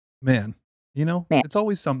Man, Man. it's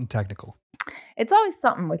always something technical It's always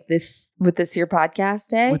something with this here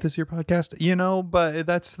podcast, eh? with this here podcast, but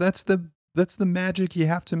that's the magic you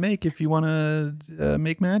have to make if you want to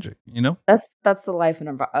make magic, That's the life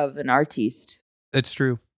of an artiste. It's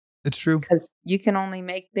true. It's true. Because you can only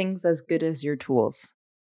make things as good as your tools.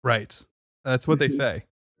 Right. That's what they Mhm. say.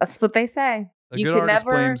 That's what they say. A good artist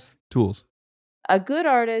blames tools. A good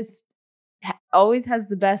artist always has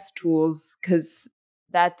the best tools because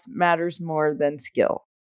that matters more than skill.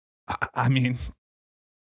 I mean,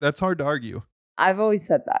 that's hard to argue. I've always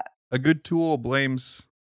said that. A good tool blames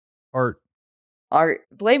art.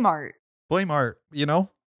 Blame art. Blame art,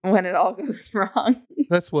 When it all goes wrong.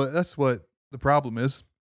 That's what the problem is.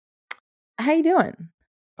 How you doing?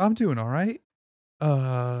 I'm doing all right.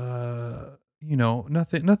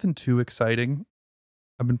 Nothing too exciting.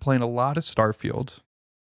 I've been playing a lot of Starfield.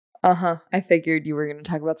 Uh-huh. I figured you were going to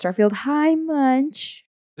talk about Starfield. Hi, Munch.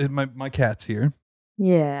 And my cat's here.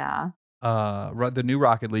 Yeah. The new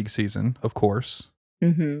Rocket League season, of course.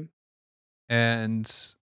 Mm-hmm.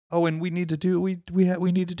 And we need to do we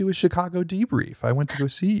need to do a Chicago debrief. I went to go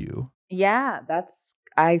see you. Yeah,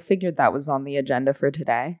 I figured that was on the agenda for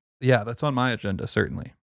today. Yeah, that's on my agenda,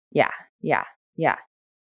 certainly. Yeah.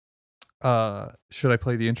 Should I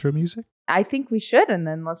play the intro music? I think we should, and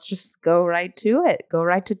then let's just go right to it. Go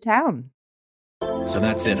right to town. So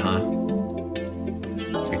that's it, huh?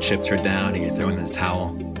 Your chips are down and you're throwing in the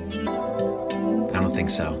towel? I don't think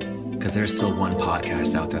so, because there's still one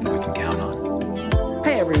podcast out there that we can count on.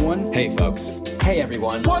 Hey everyone. Hey folks. Hey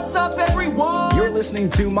everyone. What's up everyone? You're listening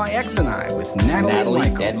to My Ex and I with Natalie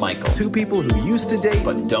and Michael. Two people who used to date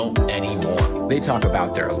But don't anymore. They talk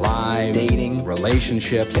about their lives, dating,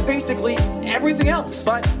 relationships, and basically everything else.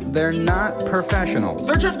 But they're not professionals.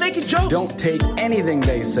 They're just making jokes. Don't take anything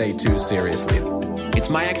they say too seriously. It's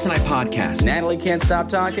My Ex and I podcast. Natalie can't stop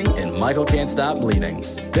talking and Michael can't stop bleeding.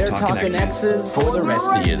 They're talking exes for the rest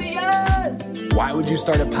of yous. Why would you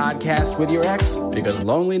start a podcast with your ex? Because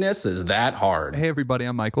loneliness is that hard. Hey everybody,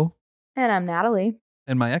 I'm Michael. And I'm Natalie.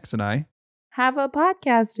 And my ex and I have a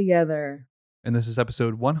podcast together. And this is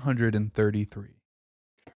episode 133.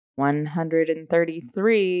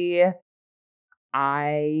 133.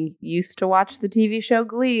 I used to watch the TV show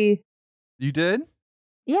Glee. You did?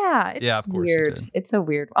 Yeah, it's of course weird. you did. It's a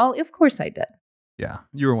weird. Well, of course I did. Yeah,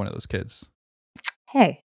 you were one of those kids.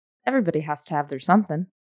 Hey, everybody has to have their something.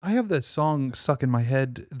 I have that song stuck in my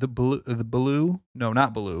head. The Baloo? No,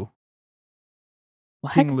 not Baloo.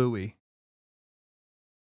 What? King Louie.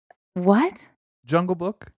 What? Jungle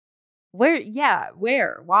Book? Where? Yeah,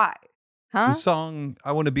 where? Why? Huh? The song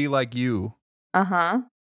I Want to Be Like You. Uh-huh.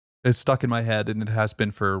 Is stuck in my head, and it has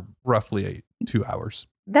been for roughly 2 hours.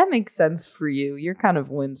 That makes sense for you. You're kind of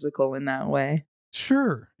whimsical in that way.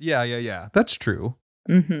 Sure. Yeah. That's true.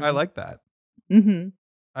 Mm-hmm. I like that. Mm-hmm.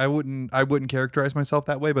 I wouldn't characterize myself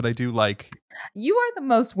that way, but I do like. You are the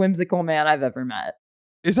most whimsical man I've ever met.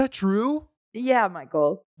 Is that true? Yeah,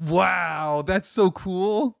 Michael. Wow, that's so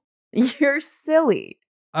cool. You're silly.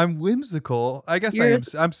 I'm whimsical. I guess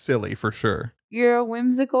I'm silly for sure. You're a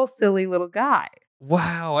whimsical, silly little guy.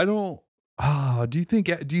 Wow, I don't. Do you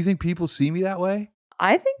think people see me that way?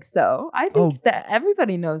 I think so. I think that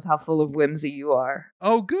everybody knows how full of whimsy you are.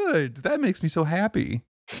 Oh, good. That makes me so happy.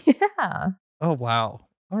 Yeah. Oh, wow.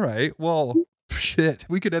 All right. Well, shit.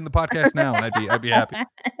 We could end the podcast now, and I'd be happy.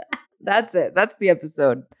 That's it. That's the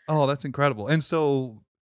episode. Oh, that's incredible. And so,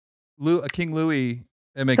 King Louie,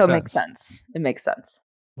 it makes sense. It makes sense.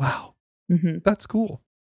 Wow. Mm-hmm. That's cool.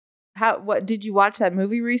 What did you watch that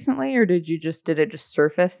movie recently, or did it just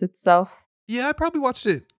surface itself? Yeah, I probably watched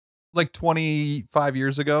it like 25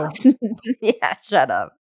 years ago. Yeah, shut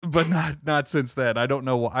up. But not since then. I don't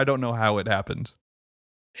know how it happened.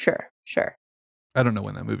 Sure. I don't know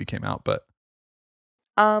when that movie came out, but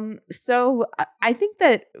so I think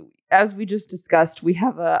that, as we just discussed, we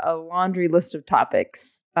have a laundry list of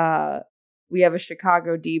topics. We have a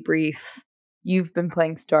Chicago debrief. You've been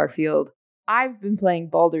playing Starfield. I've been playing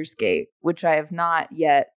Baldur's Gate, which I have not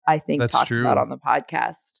yet, I think, talked about on the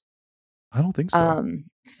podcast. I don't think so.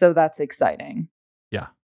 So that's exciting. Yeah.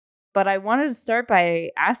 But I wanted to start by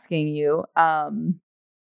asking you,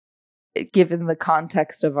 given the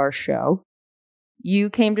context of our show,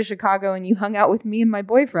 you came to Chicago and you hung out with me and my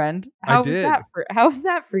boyfriend. How was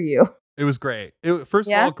that for you? It was great.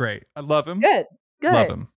 First of all, great. I love him. Good. Love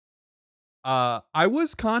him. I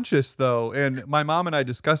was conscious though, and my mom and I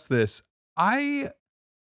discussed this. I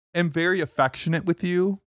am very affectionate with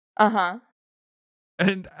you. Uh-huh.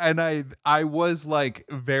 And I was like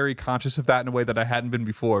very conscious of that in a way that I hadn't been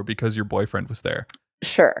before because your boyfriend was there.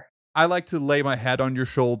 Sure. I like to lay my head on your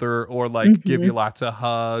shoulder or like give you lots of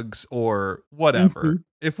hugs or whatever.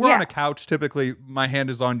 If we're on a couch, typically my hand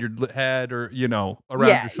is on your head or,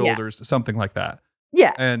 around your shoulders, something like that.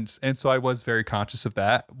 Yeah. And so I was very conscious of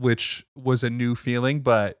that, which was a new feeling,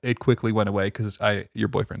 but it quickly went away because your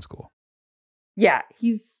boyfriend's cool. Yeah,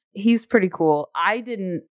 he's pretty cool. I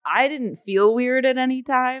didn't feel weird at any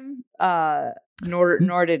time.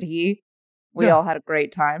 Nor did he. We all had a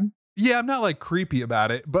great time. Yeah, I'm not like creepy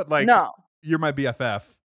about it, but like, no, you're my BFF.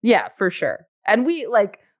 Yeah, for sure. And we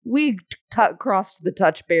crossed the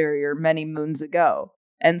touch barrier many moons ago,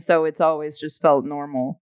 and so it's always just felt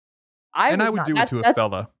normal. I would do it to a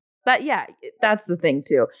fella. That's the thing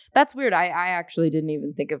too. That's weird. I actually didn't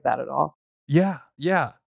even think of that at all. Yeah.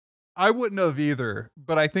 I wouldn't have either,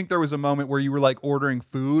 but I think there was a moment where you were like ordering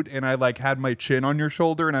food and I like had my chin on your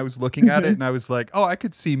shoulder and I was looking at it and I was like, oh, I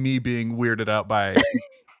could see me being weirded out by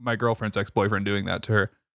my girlfriend's ex-boyfriend doing that to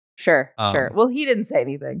her. Sure. Well, he didn't say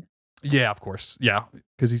anything. Yeah, of course. Yeah,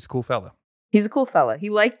 because he's a cool fella. He's a cool fella. He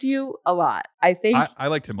liked you a lot. I think I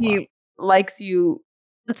liked him a lot. He likes you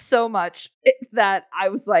so much that I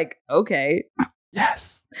was like, okay.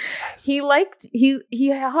 Yes. He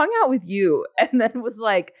hung out with you and then was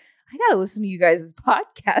like, I gotta listen to you guys'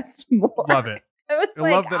 podcast more. Love it. I was I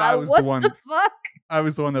love that I was the one. What the fuck? I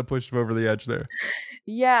was the one that pushed him over the edge there.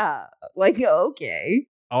 Yeah. Like, okay.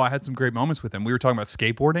 Oh, I had some great moments with him. We were talking about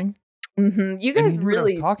skateboarding. You guys knew what I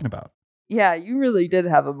was talking about. Yeah, you really did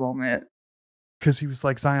have a moment. Because he was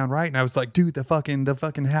like Zion Wright, and I was like, dude, the fucking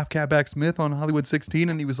half cat back Smith on Hollywood 16,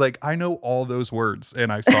 and he was like, I know all those words, and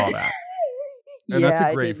I saw that. And that's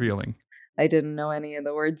a great feeling. I didn't know any of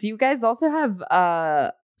the words. You guys also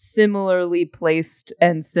have similarly placed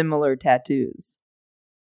and similar tattoos.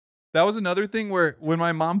 That was another thing where when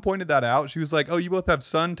my mom pointed that out, she was like, oh, you both have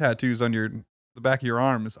sun tattoos on the back of your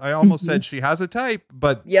arms. I almost said she has a type,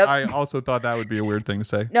 but I also thought that would be a weird thing to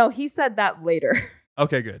say. No, he said that later.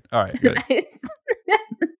 Okay, good. All right, good.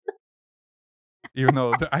 Even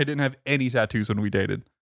though I didn't have any tattoos when we dated.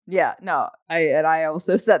 Yeah, no. I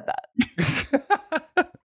also said that.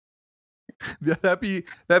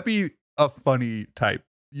 That'd be a funny type.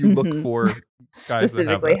 You look for guys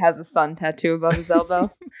specifically that has a sun tattoo above his elbow.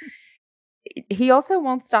 He also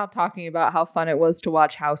won't stop talking about how fun it was to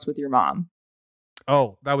watch House with your mom.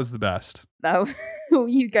 Oh, that was the best.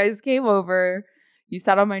 You guys came over. You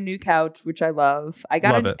sat on my new couch, which I love.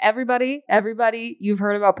 Everybody, you've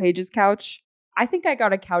heard about Paige's couch. I think I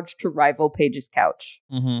got a couch to rival Paige's couch.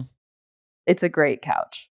 Mm-hmm. It's a great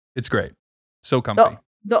couch. It's great. So comfy.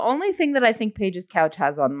 The only thing that I think Paige's couch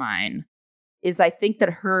has on mine is I think that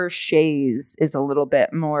her chaise is a little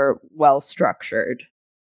bit more well structured.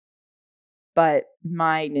 But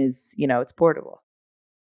mine is, it's portable.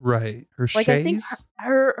 Right. Her chaise? I think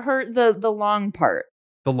the long part.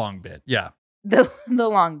 The long bit, yeah. The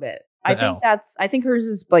long bit. I think hers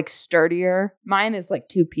is like sturdier. Mine is like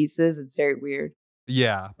two pieces. It's very weird.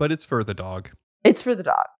 Yeah, but it's for the dog. It's for the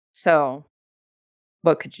dog. So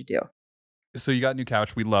what could you do? So you got a new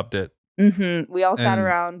couch. We loved it. Mm-hmm. We all sat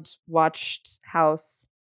around, watched House.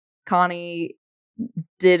 Connie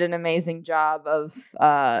did an amazing job of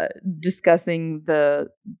discussing the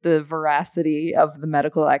veracity of the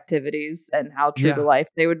medical activities and how true to life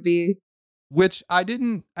they would be. Which I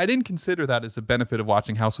didn't consider that as a benefit of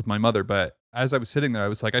watching House with my mother, but as I was sitting there, I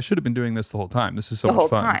was like, I should have been doing this the whole time. This is so much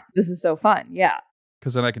fun. This is so fun, yeah.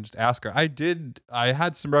 Because then I can just ask her. I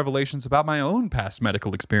had some revelations about my own past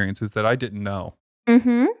medical experiences that I didn't know.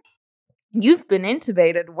 Mm-hmm. You've been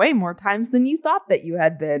intubated way more times than you thought that you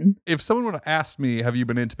had been. If someone would have asked me, have you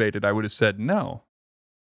been intubated? I would have said no.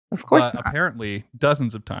 Of course not. Apparently,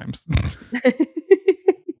 dozens of times.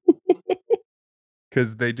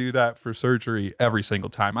 Because they do that for surgery every single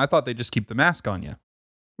time. I thought they just keep the mask on you.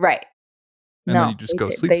 Right. And then you just go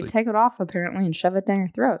sleep. They take it off apparently and shove it down your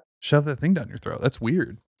throat. Shove that thing down your throat. That's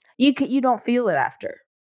weird. You don't feel it after.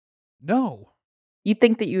 No. You'd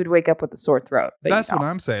think that you would wake up with a sore throat. That's what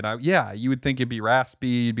I'm saying. You would think it'd be raspy.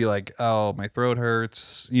 You'd be like, oh, my throat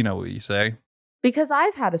hurts. You know what you say. Because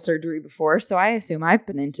I've had a surgery before, so I assume I've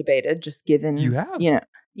been intubated, just given... You have?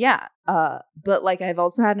 Yeah. But I've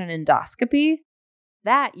also had an endoscopy.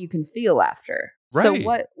 That you can feel after. Right.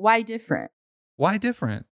 So why different? Why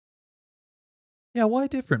different? Yeah, why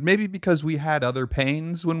different? Maybe because we had other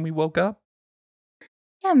pains when we woke up?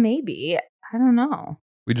 Yeah, maybe. I don't know.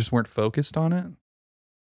 We just weren't focused on it?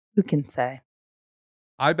 Who can say?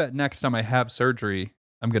 I bet next time I have surgery,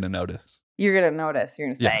 I'm going to notice. You're going to notice. You're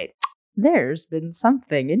going to say, there's been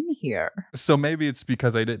something in here. So maybe it's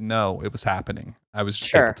because I didn't know it was happening. I was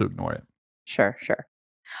just able to ignore it. Sure.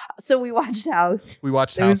 So we watched House. It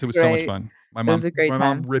was so much fun. My It was a great my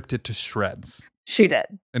time. mom ripped it to shreds. She did.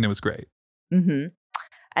 And it was great. Mm-hmm.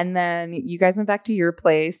 And then you guys went back to your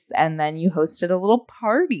place, and then you hosted a little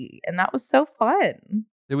party, and that was so fun.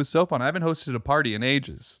 It was so fun. I haven't hosted a party in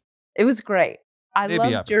ages. It was great. I Maybe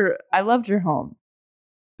loved ever. your home.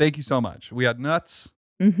 Thank you so much. We had nuts.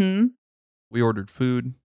 Mm-hmm. We ordered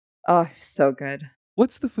food. Oh, so good.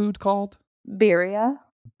 What's the food called? Birria.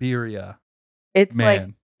 Birria. It's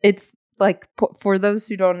Man. for those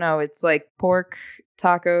who don't know, it's like pork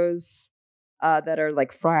tacos that are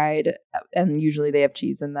like fried, and usually they have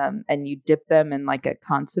cheese in them, and you dip them in like a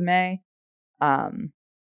consomme. I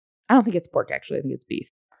don't think it's pork, actually. I think it's beef.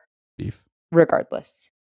 Beef. Regardless,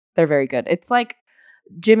 they're very good. It's like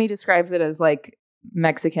Jimmy describes it as like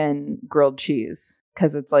Mexican grilled cheese,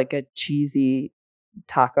 because it's like a cheesy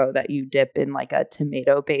taco that you dip in like a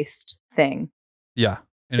tomato based thing. Yeah.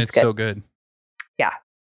 And it's good. so good. Yeah.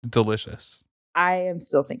 Delicious. I am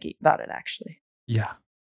still thinking about it, actually. Yeah.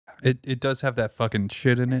 It does have that fucking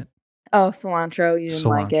shit in it. Oh, cilantro. You didn't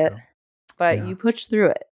like it. But Yeah. you pushed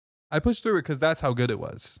through it. I pushed through it because that's how good it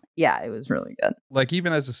was. Yeah, it was really good. Like,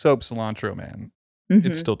 even as a soap cilantro, man, Mhm.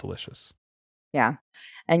 it's still delicious. Yeah.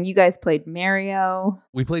 And you guys played Mario.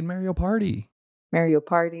 We played Mario Party.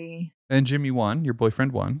 And Jimmy won. Your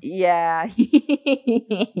boyfriend won. Yeah,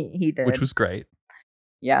 he did. Which was great.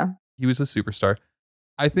 Yeah. He was a superstar.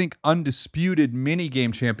 I think undisputed mini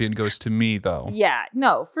game champion goes to me, though. Yeah,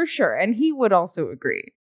 no, for sure. And he would also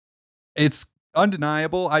agree. It's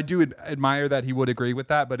undeniable. I do admire that he would agree with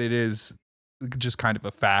that, but it is just kind of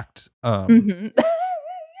a fact. Mhm.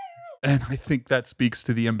 And I think that speaks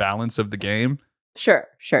to the imbalance of the game. Sure.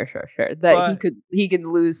 That he could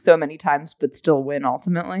lose so many times but still win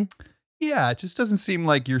ultimately. Yeah, it just doesn't seem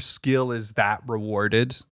like your skill is that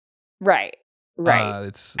rewarded. Right. I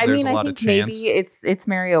think maybe it's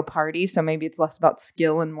Mario Party, so maybe it's less about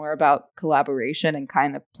skill and more about collaboration and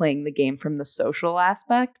kind of playing the game from the social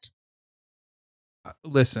aspect.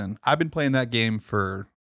 Listen, I've been playing that game for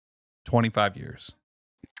 25 years.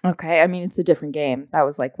 Okay, I mean, it's a different game. That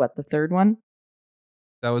was like, what, the third one?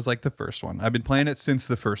 That was like the first one. I've been playing it since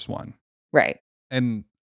the first one. Right. And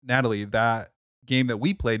Natalie, that game that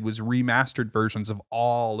we played was remastered versions of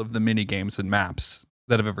all of the mini games and maps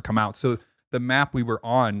that have ever come out. So the map we were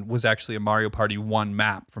on was actually a Mario Party 1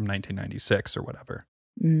 map from 1996 or whatever.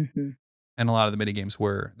 Mm-hmm. And a lot of the mini games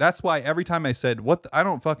were. That's why every time I said, I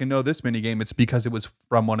don't fucking know this mini game, it's because it was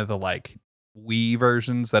from one of the like Wii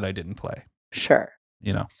versions that I didn't play. Sure.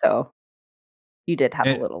 You know. So you did have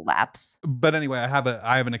a little lapse. But anyway, I have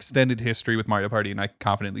an extended history with Mario Party, and I can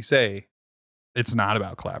confidently say it's not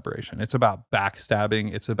about collaboration. It's about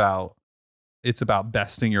backstabbing. It's about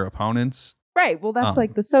besting your opponents. Right. Well, that's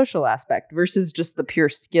like the social aspect versus just the pure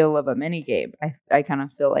skill of a mini game. I kind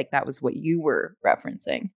of feel like that was what you were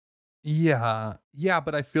referencing. Yeah. Yeah,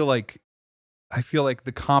 but I feel like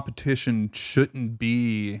the competition shouldn't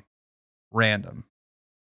be random.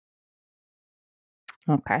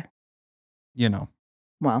 Okay. You know.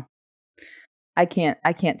 Well, I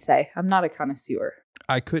can't say. I'm not a connoisseur.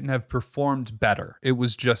 I couldn't have performed better. It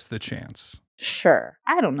was just the chance. Sure.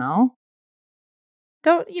 I don't know.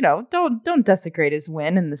 Don't desecrate his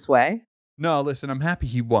win in this way. No, listen, I'm happy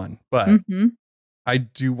he won, but I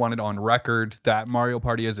do want it on record that Mario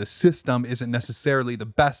Party as a system isn't necessarily the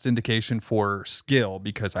best indication for skill,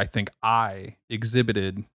 because I think I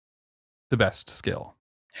exhibited the best skill.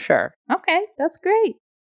 Sure. Okay. That's great.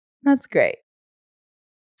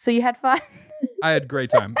 So you had fun? I had a great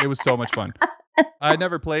time. It was so much fun. I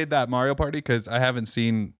never played that Mario Party because I haven't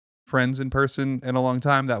seen friends in person in a long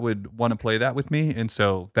time that would want to play that with me. And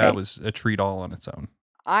so that was a treat all on its own.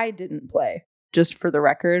 I didn't play, just for the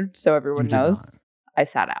record, so everyone knows. I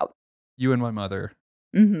sat out. You and my mother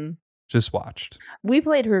just watched. We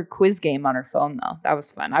played her quiz game on her phone, though. That was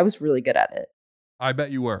fun. I was really good at it. I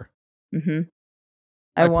bet you were.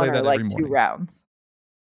 I won her like 2 rounds.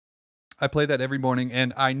 I play that every morning,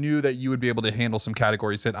 and I knew that you would be able to handle some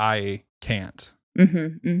categories that I can't,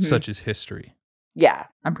 such as history. Yeah,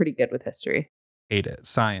 I'm pretty good with history. Hate it.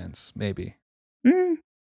 Science, maybe.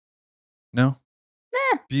 No?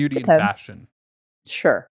 Beauty depends. and fashion.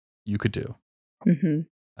 Sure. You could do.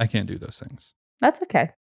 I can't do those things. That's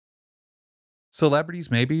okay.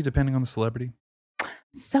 Celebrities, maybe, depending on the celebrity.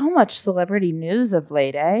 So much celebrity news of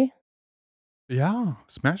late, eh? Yeah.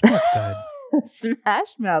 Smash Mouth died.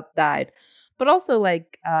 Smash Mouth died. But also,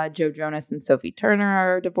 like, Joe Jonas and Sophie Turner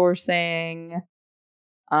are divorcing.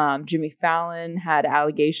 Jimmy Fallon had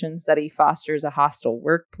allegations that he fosters a hostile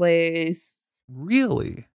workplace.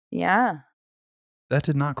 Really? Yeah. That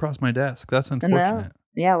did not cross my desk. That's unfortunate.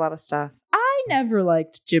 Yeah, a lot of stuff. I never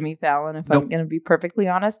liked Jimmy Fallon, if I'm going to be perfectly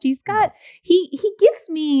honest. He gives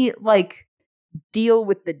me like deal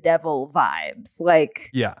with the devil vibes. Like,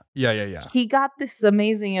 yeah. He got this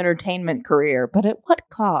amazing entertainment career, but at what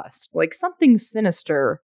cost? Like, something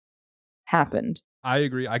sinister happened. I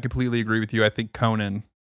agree. I completely agree with you. I think Conan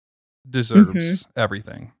deserves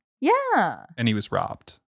everything. Yeah. And he was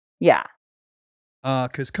robbed. Yeah.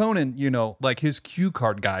 Because Conan, like his cue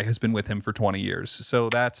card guy has been with him for 20 years. So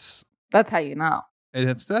that's how you know.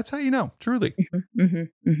 That's how you know, truly.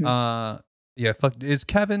 Yeah, is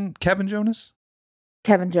Kevin Jonas?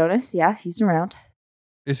 Kevin Jonas, yeah, he's around.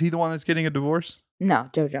 Is he the one that's getting a divorce? No,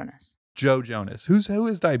 Joe Jonas. Joe Jonas. Who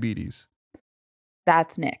is diabetes?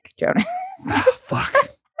 That's Nick Jonas. Fuck.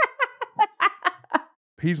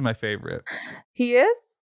 He's my favorite. He is?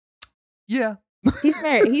 Yeah. He's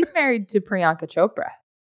married to Priyanka Chopra.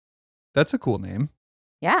 That's a cool name.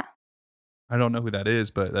 Yeah. I don't know who that is,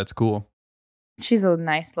 but that's cool. She's a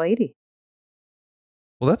nice lady.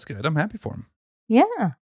 Well, that's good. I'm happy for him.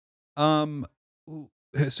 Yeah.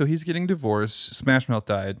 So he's getting divorced. Smash Mouth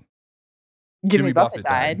died. Jimmy Buffett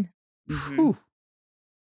died. Mm-hmm.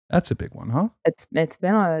 That's a big one, huh? It's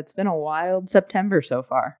been a wild September so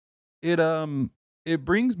far. It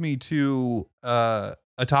brings me to a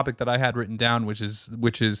topic that I had written down, which is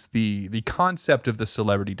the concept of the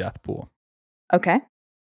celebrity death pool. Okay.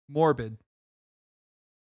 Morbid.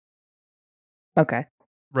 Okay.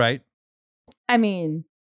 Right. I mean,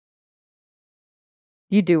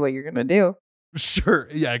 you do what you're gonna do. Sure.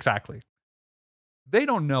 Yeah, exactly. They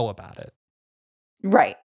don't know about it.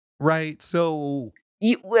 Right. Right. So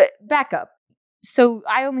back up. So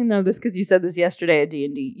I only know this because you said this yesterday at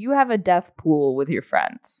D&D. You have a death pool with your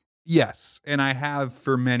friends. Yes, and I have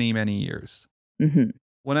for many, many years. Mm-hmm.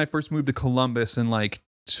 When I first moved to Columbus in like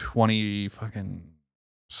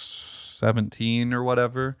 2017 or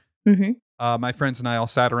whatever, my friends and I all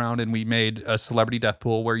sat around and we made a celebrity death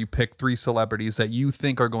pool where you pick 3 celebrities that you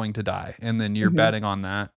think are going to die, and then you're betting on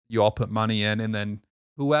that. You all put money in, and then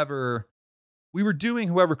whoever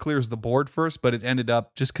clears the board first, but it ended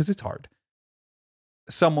up, just because it's hard,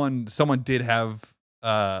 someone did have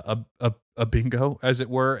a bingo, as it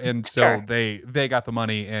were, and so sure. they got the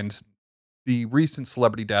money, and the recent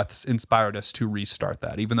celebrity deaths inspired us to restart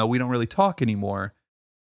that. Even though we don't really talk anymore,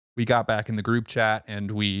 we got back in the group chat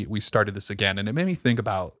and we started this again, and it made me think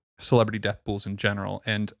about celebrity death pools in general,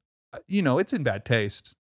 and it's in bad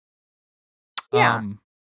taste. Yeah.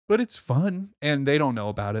 But it's fun, and they don't know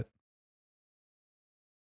about it.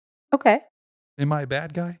 Okay. Am I a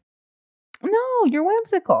bad guy? No, you're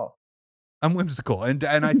whimsical. I'm whimsical, and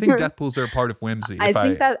I think death pools are a part of whimsy. I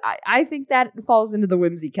think that falls into the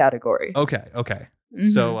whimsy category. Okay.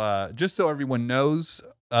 So just so everyone knows,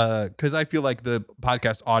 because I feel like the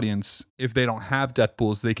podcast audience, if they don't have death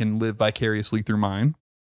pools, they can live vicariously through mine.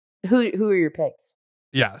 Who are your picks?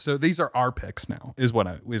 Yeah, so these are our picks now, is what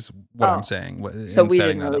I'm saying. So we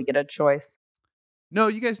didn't really get a choice. No,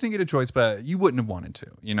 you guys didn't get a choice, but you wouldn't have wanted to.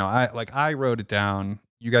 I wrote it down.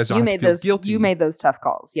 You guys don't have to feel guilty. You made those tough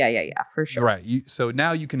calls. Yeah, for sure. Right. So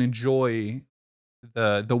now you can enjoy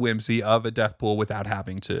the whimsy of a death pool without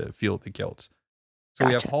having to feel the guilt. So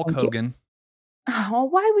we have Hulk Hogan. Oh,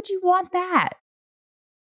 why would you want that?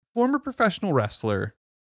 Former professional wrestler.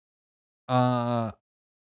 A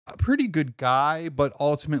pretty good guy, but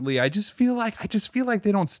ultimately I just feel like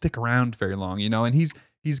they don't stick around very long, and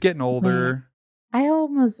he's getting older. I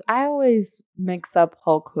always mix up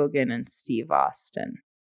Hulk Hogan and Steve Austin.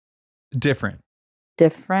 Different?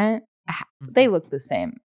 They look the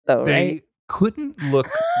same though, right? They couldn't look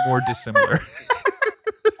more dissimilar.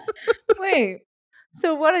 Wait.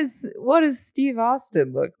 So what does Steve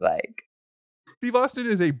Austin look like? Steve Austin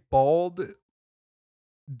is a bald,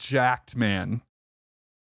 jacked man.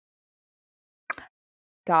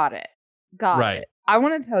 Got it. Right. I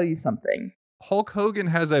want to tell you something. Hulk Hogan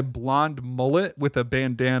has a blonde mullet with a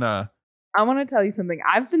bandana. I want to tell you something.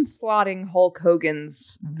 I've been slotting Hulk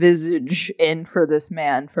Hogan's visage in for this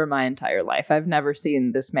man for my entire life. I've never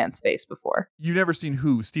seen this man's face before. You've never seen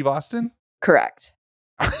who? Steve Austin? Correct.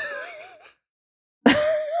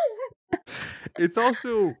 It's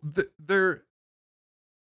also their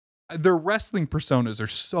wrestling personas are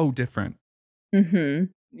so different.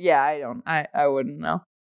 Yeah, I wouldn't know.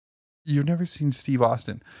 You've never seen Steve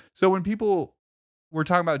Austin. So when people were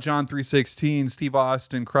talking about John 3:16, Steve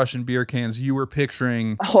Austin crushing beer cans, you were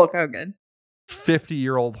picturing Hulk Hogan.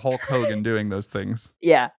 50-year-old Hulk Hogan doing those things.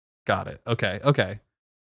 Yeah. Got it. Okay.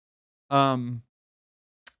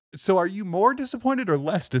 So are you more disappointed or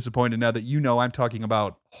less disappointed now that I'm talking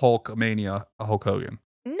about Hulkamania Hulk Hogan?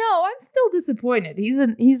 No, I'm still disappointed. He's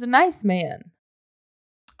a nice man.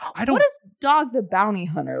 I What don't. does Dog the Bounty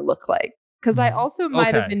Hunter look like? Because I also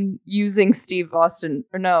might have Okay. been using Steve Austin,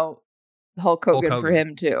 or no, Hulk Hogan for Hogan.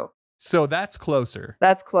 him too. So that's closer.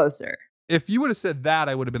 That's closer. If you would have said that,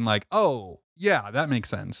 I would have been like, oh, yeah, that makes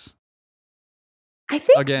sense. I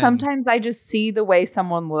think Again. sometimes I just see the way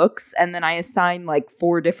someone looks and then I assign like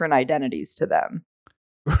 4 different identities to them.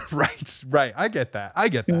 Right. I get that.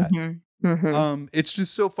 It's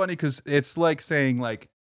just so funny because it's like saying, like,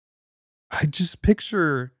 I just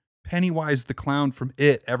picture Pennywise the clown from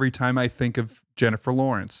It every time I think of Jennifer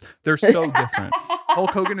Lawrence. They're so different.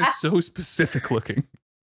 Hulk Hogan is so specific looking.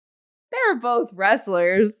 They're both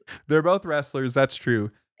wrestlers. They're both wrestlers. That's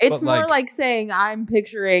true. It's But, more like saying I'm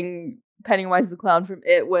picturing Pennywise the clown from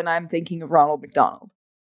It when I'm thinking of Ronald McDonald.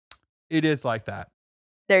 It is like that.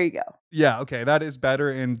 There you go. Yeah. Okay. That is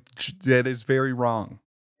better. And that is very wrong.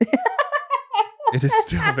 It is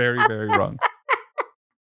still very, very wrong.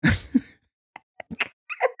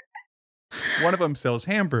 One of them sells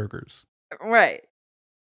hamburgers. Right.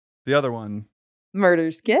 The other one.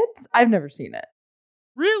 Murders Kids? I've never seen it.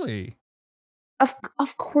 Really? Of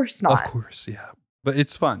course not. Of course. Yeah. But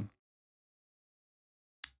it's fun.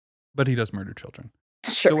 But he does murder children.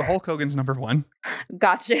 Sure. So Hulk Hogan's number 1.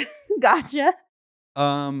 Gotcha.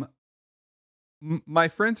 My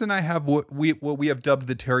friends and I have what we have dubbed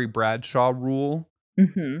the Terry Bradshaw rule.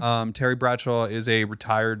 Mm-hmm. Terry Bradshaw is a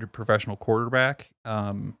retired professional quarterback.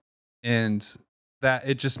 And that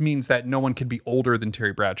it just means that no one can be older than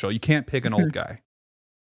Terry Bradshaw. You can't pick an old guy.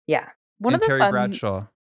 Yeah. One of the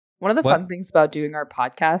fun things about doing our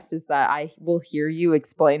podcast is that I will hear you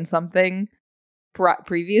explain something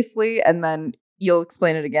previously, and then you'll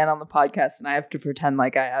explain it again on the podcast, and I have to pretend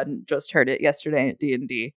like I hadn't just heard it yesterday at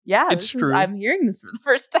D&D. Yeah, it's true. I'm hearing this for the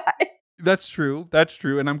first time. That's true.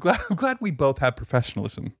 And I'm glad we both have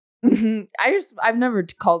professionalism. I've never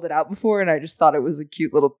called it out before, and I just thought it was a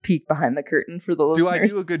cute little peek behind the curtain for the listeners. Do I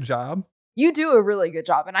do a good job? You do a really good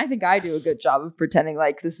job, and I think I do a good job of pretending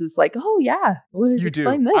like this is like, oh yeah, you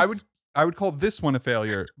explain do. This. I would call this one a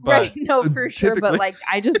failure, but right? No, for sure. But like,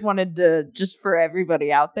 I just wanted to, just for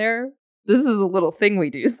everybody out there, this is a little thing we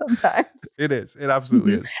do sometimes. It is. It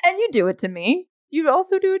absolutely is. And you do it to me. You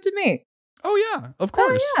also do it to me. Oh yeah, of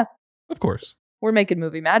course. Oh, yeah. Of course. We're making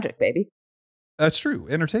movie magic, baby. That's true.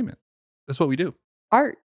 Entertainment. That's what we do.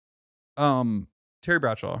 Art. Terry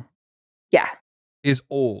Bradshaw. Yeah. Is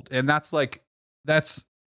old, and that's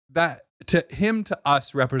that to him, to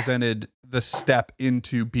us, represented the step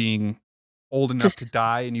into being old enough to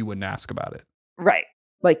die, and you wouldn't ask about it. Right.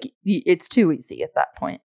 Like, it's too easy at that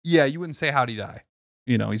point. Yeah, you wouldn't say, how'd he die?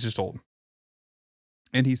 He's just old.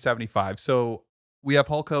 And he's 75. So we have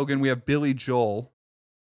Hulk Hogan, we have Billy Joel.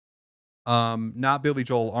 Not Billy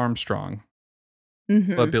Joel Armstrong,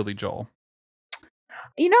 but Billy Joel.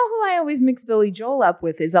 You know who I always mix Billy Joel up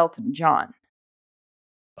with is Elton John.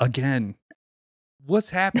 Again, what's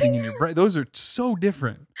happening in your brain? Those are so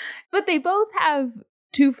different. But they both have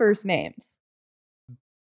 2 first names.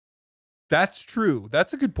 That's true.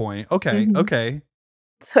 That's a good point. Okay. Okay.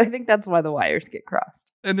 So I think that's why the wires get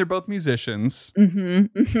crossed. And they're both musicians.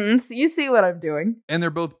 So you see what I'm doing. And they're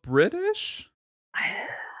both British? I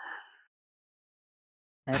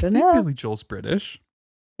don't know. Billy Joel's British.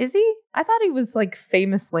 Is he? I thought he was like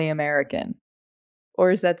famously American. Or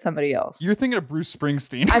is that somebody else? You're thinking of Bruce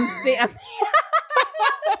Springsteen.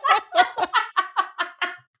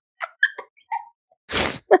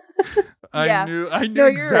 I knew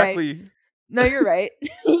exactly. Right. No, you're right.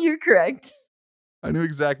 You're correct. I knew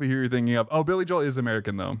exactly who you're thinking of. Oh, Billy Joel is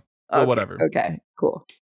American though. Okay, well, whatever. Okay, cool.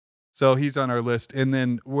 So he's on our list. And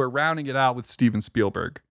then we're rounding it out with Steven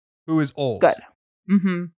Spielberg, who is old. Good.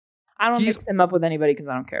 I don't mix him up with anybody because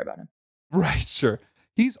I don't care about him. Right, sure.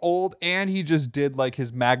 He's old, and he just did like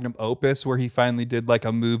his magnum opus where he finally did like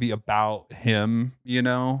a movie about him,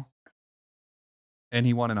 and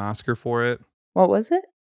he won an Oscar for it. What was it?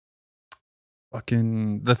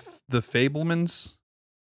 Fucking the Fablemans.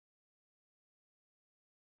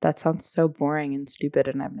 That sounds so boring and stupid,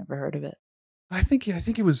 and I've never heard of it. I think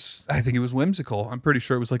it was whimsical. I'm pretty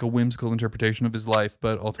sure it was like a whimsical interpretation of his life,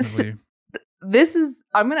 but ultimately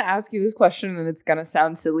I'm going to ask you this question, and it's going to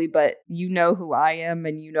sound silly, but you know who I am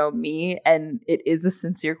and you know me, and it is a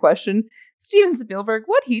sincere question. Steven Spielberg,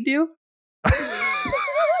 what'd he do?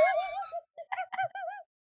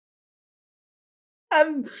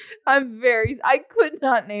 I could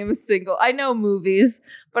not name a single. I know movies,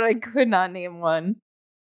 but I could not name one.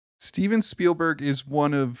 Steven Spielberg is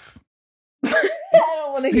one of I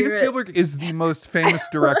don't want to hear it. Steven Spielberg is the most famous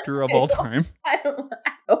director of all time. I don't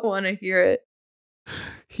want to hear it.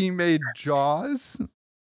 He made Jaws.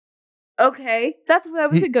 Okay, that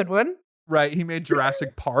was a good one. Right. He made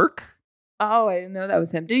Jurassic Park. Oh, I didn't know that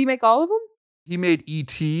was him. Did he make all of them? He made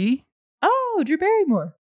E.T. Oh, Drew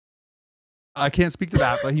Barrymore. I can't speak to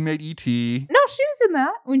that, but he made E.T. No, she was in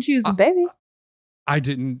that when she was a baby. I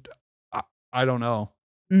didn't. I don't know.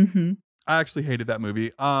 Mm-hmm. I actually hated that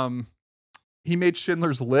movie. He made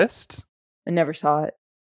Schindler's List. I never saw it.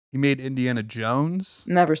 He made Indiana Jones.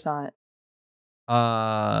 Never saw it.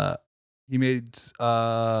 He made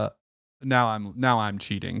now I'm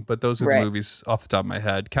cheating, but those are the movies off the top of my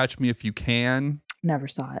head. Catch Me If You Can. Never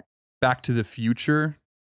saw it. Back to the Future.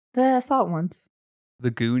 I saw it once.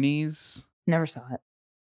 The Goonies. Never saw it.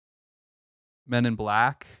 Men in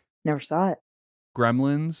Black. Never saw it.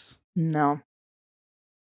 Gremlins. No.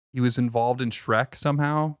 He was involved in Shrek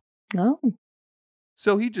somehow. No.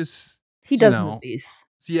 So he does movies.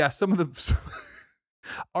 Yeah, some of the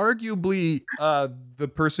arguably the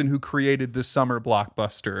person who created the summer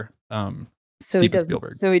blockbuster, Steven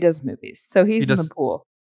Spielberg. So he does movies. So he's in the pool.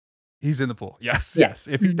 He's in the pool. Yes.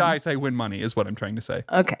 If he dies, I win money is what I'm trying to say.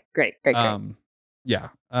 Okay, great. Yeah.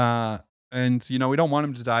 And we don't want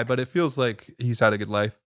him to die, but it feels like he's had a good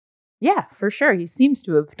life. Yeah, for sure. He seems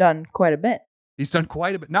to have done quite a bit. He's done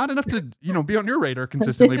quite a bit. Not enough to, be on your radar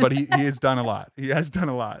consistently, but he has done a lot. He has done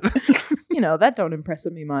a lot. That don't impress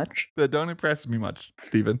me much. That don't impress me much,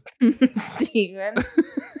 Steven. Steven.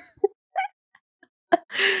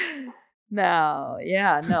 No.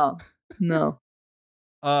 Yeah, no.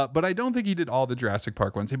 But I don't think he did all the Jurassic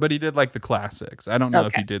Park ones, but he did like the classics. I don't know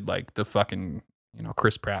if he did like the fucking,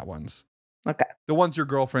 Chris Pratt ones. Okay. The ones your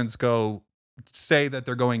girlfriends go say that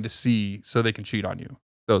they're going to see so they can cheat on you.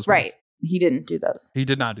 Those right. ones. He didn't do those. He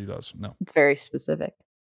did not do those. No. It's very specific.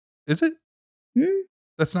 Is it?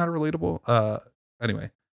 That's not relatable.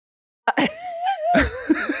 Anyway.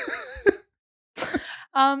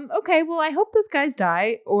 Okay, well, I hope those guys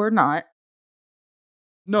die or not.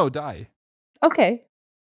 No, die. Okay.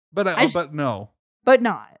 But no. But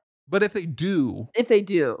not. But if they do.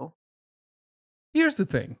 Here's the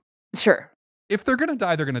thing. Sure. If they're going to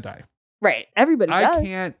die, they're going to die. Right. Everybody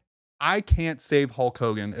does. I can't save Hulk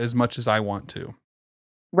Hogan as much as I want to.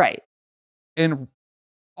 Right. And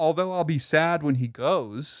although I'll be sad when he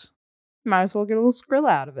goes, might as well get a little Skrilla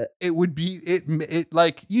out of it. It would be it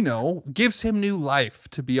like, gives him new life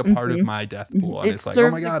to be a part of my death pool. And it it's like,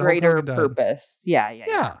 serves oh my God, a greater purpose. Yeah. No,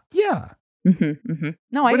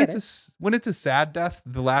 I get it. When it's a sad death,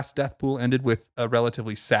 the last death pool ended with a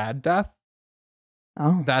relatively sad death.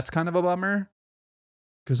 Oh. That's kind of a bummer.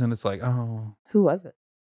 Because then it's like, oh. Who was it?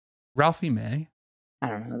 Ralphie May. I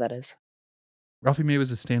don't know who that is. Ralphie May was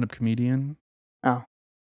a stand-up comedian. Oh.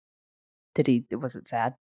 Was it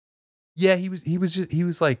sad? Yeah, he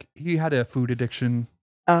was like, he had a food addiction.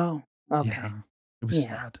 Oh, okay. Yeah, it was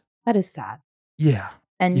sad. That is sad. Yeah.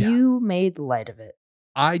 And you made light of it.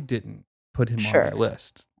 I didn't put him on my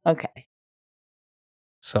list. Okay.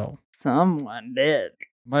 So. Someone did.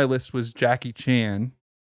 My list was Jackie Chan.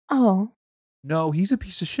 Oh. No, he's a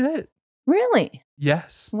piece of shit. Really?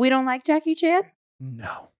 Yes. We don't like Jackie Chan?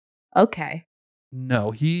 No. Okay.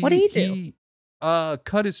 No, what did he do? He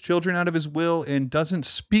cut his children out of his will and doesn't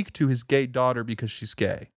speak to his gay daughter because she's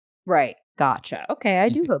gay. Right. Gotcha. Okay, I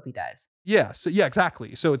do hope he dies. Yeah. So yeah,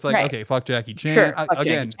 exactly. So it's like, okay, fuck Jackie Chan. Sure, fuck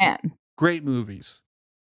again, Jackie Chan. Great movies.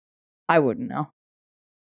 I wouldn't know.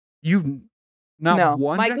 You've not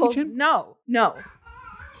one Michael, Jackie Chan? No.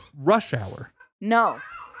 Rush Hour. No.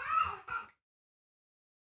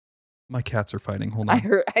 My cats are fighting. Hold on.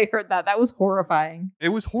 I heard that. That was horrifying. It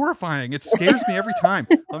was horrifying. It scares me every time.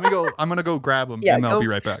 Let me go. I'm going to go grab them and I'll be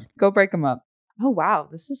right back. Go break them up. Oh, wow.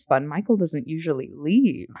 This is fun. Michael doesn't usually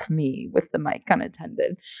leave me with the mic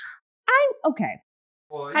unattended. Okay.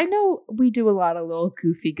 Boys. I know we do a lot of little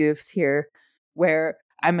goofy goofs here where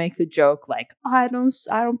I make the joke like, oh, I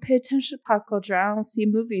don't pay attention to pop culture. I don't see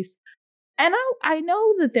movies. And I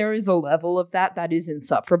know that there is a level of that is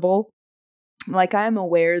insufferable. Like, I'm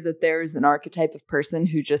aware that there is an archetype of person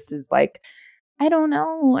who just is like, I don't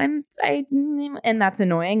know, and that's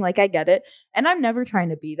annoying. Like, I get it. And I'm never trying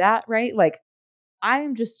to be that, right? Like,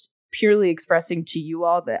 I'm just purely expressing to you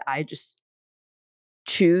all that I just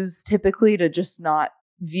choose typically to just not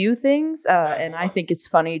view things. And I think it's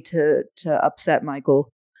funny to upset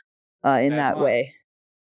Michael in that way.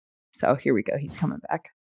 So here we go. He's coming back.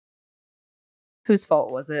 Whose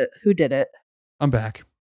fault was it? Who did it? I'm back.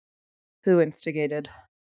 Who instigated?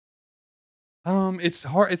 It's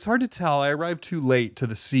hard to tell. I arrived too late to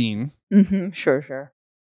the scene. Mm-hmm. Sure.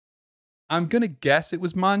 I'm gonna guess it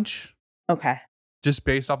was Munch. Okay. Just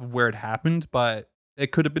based off of where it happened, but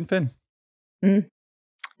it could have been Finn. And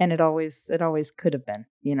it always could have been,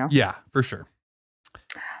 Yeah, for sure.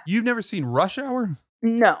 You've never seen Rush Hour?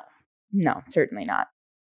 No. No, certainly not.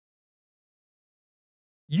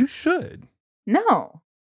 You should. No.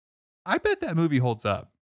 I bet that movie holds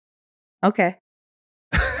up. Okay.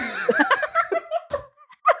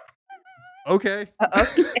 Okay.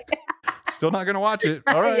 Okay. Still not going to watch it.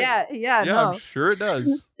 All right. Yeah, Yeah, no. I'm sure it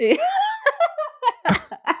does.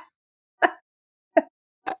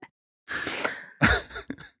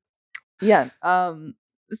 Yeah.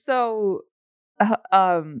 So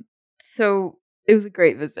it was a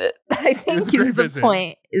great visit. I think was a great is the visit.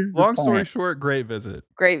 point. Long story short, great visit.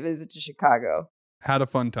 Great visit to Chicago. Had a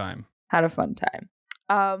fun time.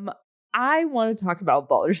 I want to talk about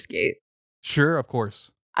Baldur's Gate. Sure, of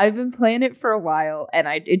course. I've been playing it for a while, and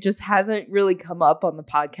it just hasn't really come up on the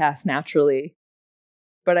podcast naturally.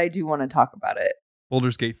 But I do want to talk about it.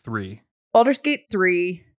 Baldur's Gate 3. Baldur's Gate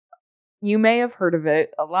 3. You may have heard of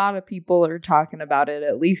it. A lot of people are talking about it,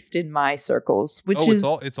 at least in my circles.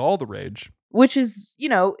 It's all the rage. Which is,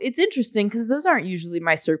 it's interesting because those aren't usually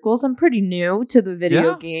my circles. I'm pretty new to the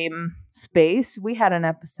video game space. We had an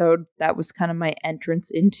episode that was kind of my entrance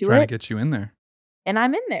into Trying to get you in there. And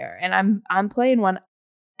I'm in there, and I'm playing one.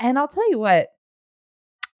 And I'll tell you what,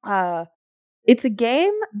 it's a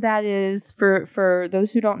game that is for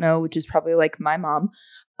those who don't know, which is probably like my mom.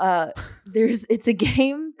 It's a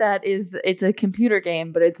game it's a computer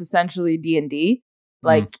game, but it's essentially D&D.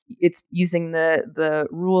 Like it's using the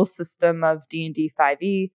rule system of D&D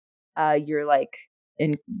 5e. You're like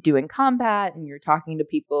doing combat, and you're talking to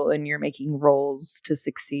people, and you're making rolls to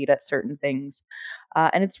succeed at certain things.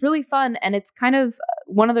 And it's really fun. And it's kind of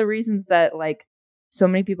one of the reasons that like so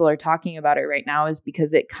many people are talking about it right now is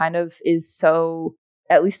because it kind of is so,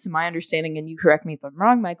 at least to my understanding, and you correct me if I'm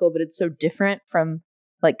wrong, Michael, but it's so different from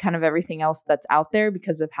like kind of everything else that's out there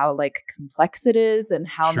because of how like complex it is and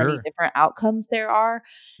how many different outcomes there are.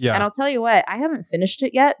 Yeah. And I'll tell you what, I haven't finished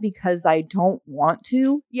it yet because I don't want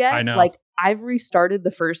to yet. I know. Like I've restarted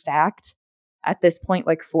the first act at this point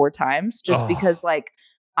like 4 times just because like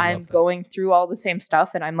I'm going through all the same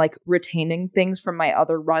stuff, and I'm like retaining things from my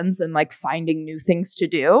other runs and like finding new things to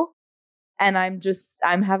do. And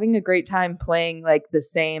I'm having a great time playing like the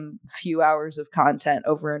same few hours of content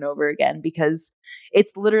over and over again because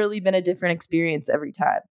it's literally been a different experience every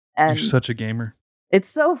time. And you're such a gamer. It's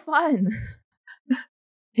so fun.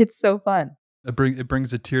 It's so fun. It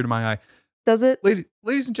brings a tear to my eye. Does it?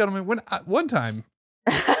 Ladies and gentlemen, one time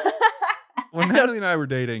when Natalie and I were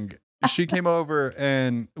dating, she came over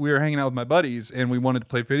and we were hanging out with my buddies, and we wanted to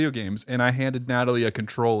play video games, and I handed Natalie a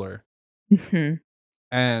controller. Mm-hmm.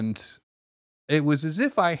 And it was as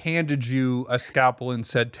if I handed you a scalpel and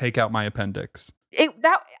said, "Take out my appendix."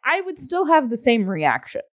 I would still have the same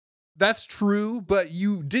reaction. That's true, but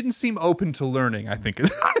you didn't seem open to learning, I think.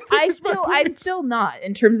 I'm still not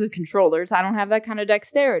in terms of controllers. I don't have that kind of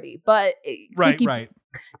dexterity, but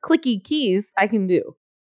clicky keys I can do.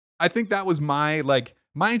 I think that was my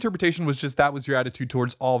interpretation was just that was your attitude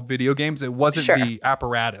towards all video games. It wasn't the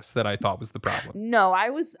apparatus that I thought was the problem. No, I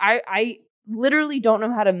literally don't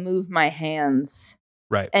know how to move my hands.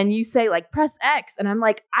 Right. And you say like press X, and I'm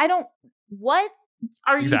like, what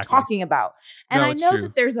are you talking about? And I know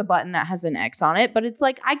that there's a button that has an X on it, but it's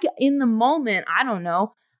like in the moment, I don't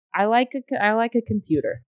know. I like a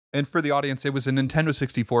computer. And for the audience, it was a Nintendo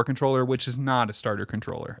 64 controller, which is not a starter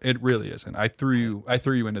controller. It really isn't. I threw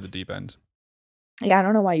you into the deep end. Yeah, I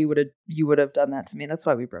don't know why you would have done that to me. That's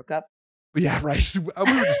why we broke up. Yeah, right.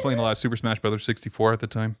 We were just playing a lot of Super Smash Bros. 64 at the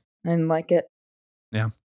time. I didn't like it. Yeah.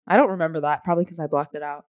 I don't remember that, probably because I blocked it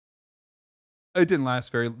out.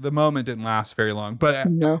 The moment didn't last very long, but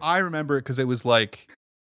no. I remember it because it was like,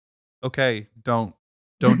 okay, don't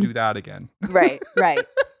do that again. Right.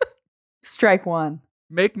 Strike one.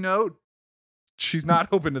 Make note, she's not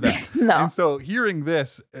open to that. No. And so hearing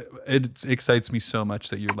this, it excites me so much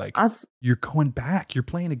that you're like, you're going back, you're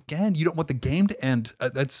playing again. You don't want the game to end.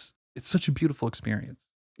 It's such a beautiful experience.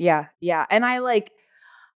 Yeah. And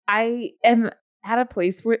I am at a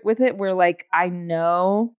place with it where like, I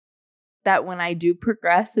know that when I do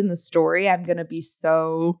progress in the story, I'm going to be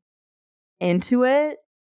so into it.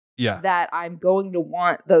 Yeah. That I'm going to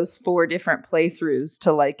want those 4 different playthroughs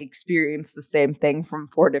to like experience the same thing from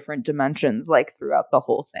 4 different dimensions, like throughout the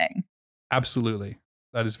whole thing. Absolutely.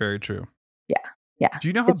 That is very true. Yeah. Do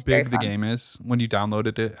you know how big the game is when you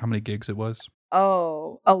downloaded it? How many gigs it was?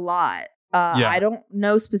 Oh, a lot. I don't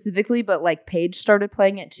know specifically, but like Paige started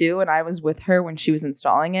playing it too. And I was with her when she was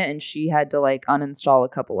installing it, and she had to like uninstall a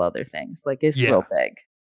couple other things. Like it's real big.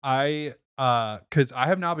 Because I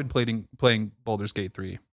have now been playing Baldur's Gate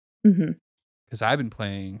 3. Mm-hmm. Because I've been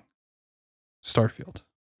playing Starfield.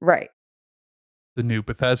 Right. The new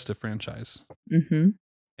Bethesda franchise. Mm-hmm.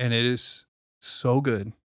 And it is so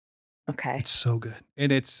good. Okay. It's so good.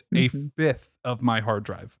 And it's a Mm-hmm. fifth of my hard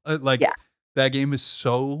drive. Yeah. That game is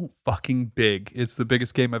so fucking big. It's the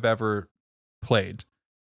biggest game I've ever played.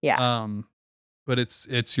 Yeah. But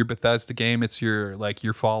it's your Bethesda game. It's your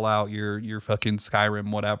your Fallout, your fucking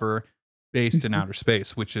Skyrim, whatever, based in Mhm. outer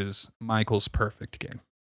space, which is Michael's perfect game.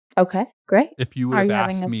 Okay. Great. If you would Are have you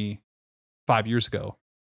having asked me 5 years ago,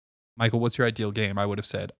 Michael, what's your ideal game? I would have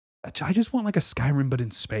said, I just want like a Skyrim, but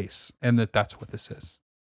in space. And that's what this is.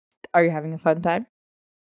 Are you having a fun time?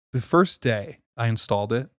 The first day I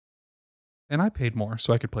installed it, and I paid more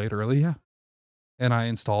so I could play it early. Yeah. And I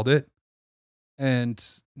installed it, and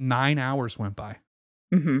 9 hours went by.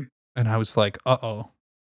 Mm-hmm. And I was like, uh-oh,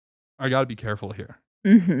 I got to be careful here.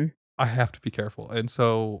 Mm-hmm. I have to be careful. And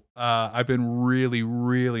so I've been really,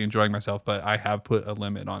 really enjoying myself, but I have put a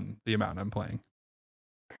limit on the amount I'm playing.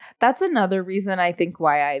 That's another reason I think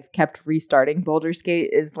why I've kept restarting Baldur's Gate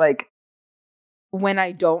is like when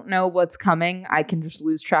I don't know what's coming, I can just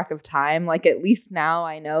lose track of time. Like at least now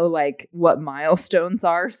I know like what milestones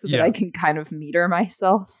are so that Yeah. I can kind of meter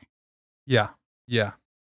myself. Yeah. Yeah.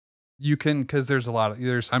 You can, because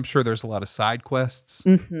I'm sure there's a lot of side quests.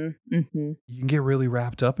 Mm-hmm. Mm-hmm. You can get really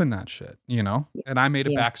wrapped up in that shit, you know? And I made a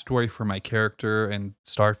backstory for my character in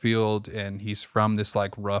Starfield, and he's from this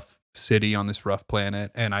like rough city on this rough planet,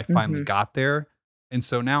 and I finally got there. And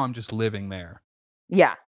so now I'm just living there.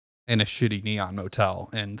 Yeah. In a shitty neon motel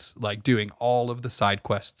and like doing all of the side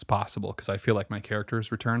quests possible because I feel like my character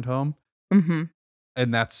has returned home. Mm-hmm.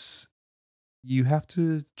 And you have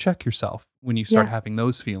to check yourself when you start having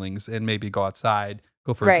those feelings and maybe go outside,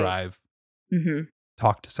 go for a drive,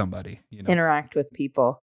 talk to somebody, you know, interact with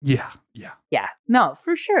people. Yeah. Yeah. Yeah. No,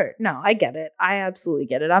 for sure. No, I get it. I absolutely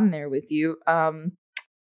get it. I'm there with you. I'm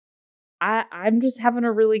just having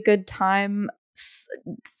a really good time.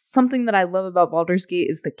 Something that I love about Baldur's Gate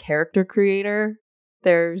is the character creator.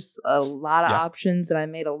 There's a lot of options, and I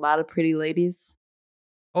made a lot of pretty ladies.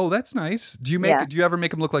 Oh, that's nice. Do you ever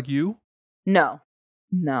make them look like you? No,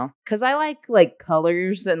 because I like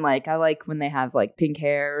colors and like I like when they have like pink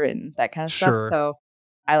hair and that kind of stuff. So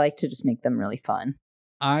I like to just make them really fun.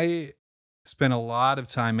 I spent a lot of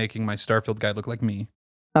time making my Starfield guy look like me.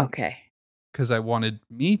 Okay. Because I wanted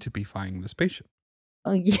me to be flying the spaceship.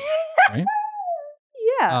 Oh yeah. Right?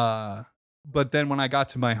 Yeah. But then when I got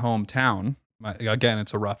to my hometown, again,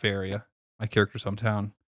 it's a rough area. My character's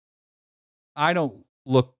hometown. I don't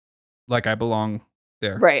look like I belong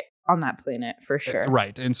there. Right. On that planet, for sure.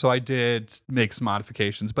 Right. And so I did make some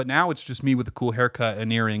modifications. But now it's just me with a cool haircut,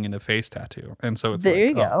 an earring, and a face tattoo. And so it's there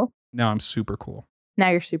you go. Now I'm super cool.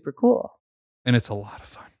 Now you're super cool. And it's a lot of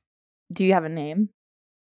fun. Do you have a name?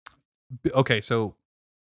 Okay, so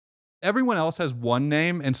everyone else has one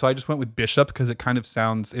name, and so I just went with Bishop because it kind of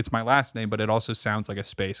sounds, it's my last name, but it also sounds like a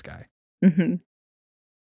space guy. Mm-hmm.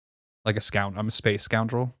 Like a scoundrel. I'm a space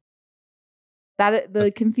scoundrel.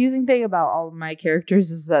 The confusing thing about all of my characters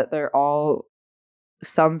is that they're all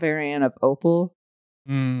some variant of Opal.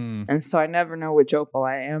 And so I never know which Opal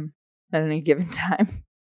I am at any given time.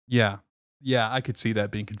 Yeah. Yeah, I could see that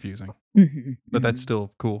being confusing. But that's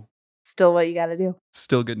still cool. Still what you got to do.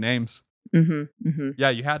 Still good names. Yeah,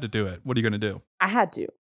 you had to do it. What are you going to do? I had to.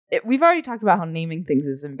 We've already talked about how naming things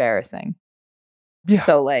is embarrassing. Yeah.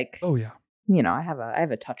 So like, oh yeah, you know, I have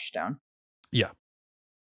a touchstone. Yeah.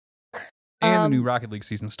 And the new Rocket League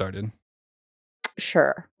season started.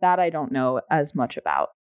 Sure, that I don't know as much about.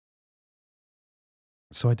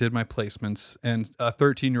 So I did my placements, and a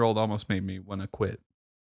 13-year-old almost made me want to quit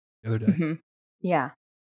the other day. Yeah.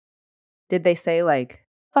 Did they say like,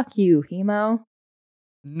 "Fuck you, Hemo"?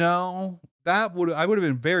 No, I would have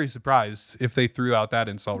been very surprised if they threw out that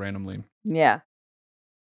insult randomly. Yeah.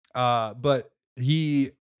 But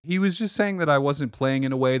he was just saying that I wasn't playing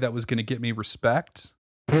in a way that was going to get me respect.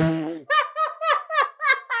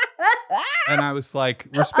 And I was like,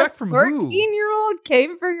 respect from who? 13-year-old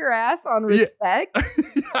came for your ass on respect?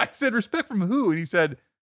 Yeah. I said, respect from who? And he said,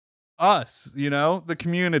 us, the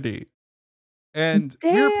community. And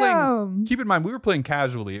we were playing, keep in mind, we were playing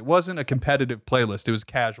casually. It wasn't a competitive playlist. It was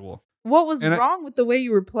casual. What was wrong with the way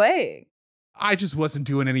you were playing? I just wasn't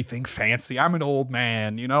doing anything fancy. I'm an old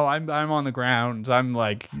man, I'm on the ground.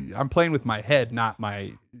 I'm playing with my head, not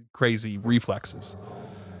my crazy reflexes.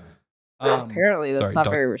 Apparently that's not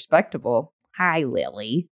very respectable. Hi,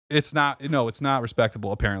 Lily. It's not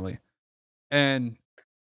respectable, apparently. And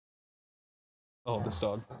this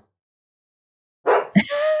dog.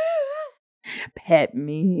 Pet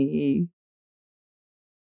me.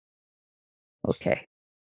 Okay.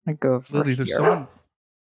 I go over Lily, there's someone.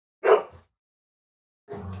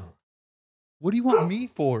 What do you want me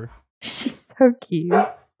for? She's so cute.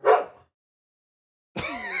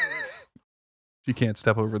 She can't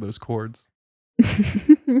step over those cords.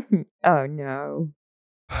 Oh, no.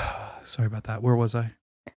 Sorry about that. Where was I?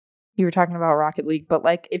 You were talking about Rocket League, but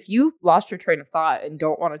like, if you lost your train of thought and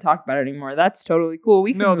don't want to talk about it anymore, that's totally cool.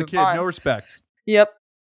 We can No, the move kid, on. no respect. Yep.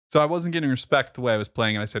 So I wasn't getting respect the way I was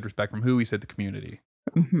playing, and I said respect from who? He said the community.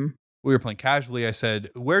 Mm-hmm. We were playing casually. I said,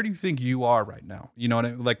 where do you think you are right now? You know what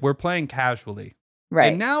I mean? Like, we're playing casually.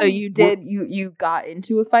 Right. And now so you got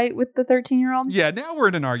into a fight with the 13-year-old? Yeah, now we're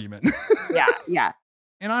in an argument. Yeah.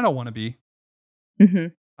 And I don't want to be. Mm-hmm.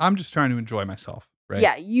 I'm just trying to enjoy myself, right?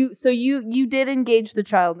 Yeah, you did engage the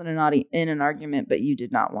child in an argument, but you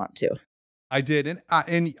did not want to. I did, and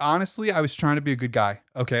honestly, I was trying to be a good guy.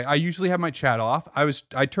 Okay, I usually have my chat off.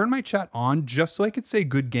 I turned my chat on just so I could say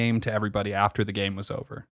good game to everybody after the game was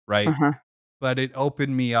over, right? Uh-huh. But it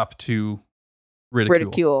opened me up to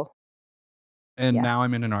ridicule. And now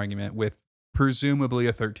I'm in an argument with presumably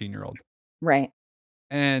a 13-year-old. Right.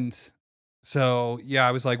 And so, yeah,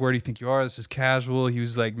 I was like, where do you think you are? This is casual. He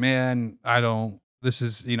was like, man, I don't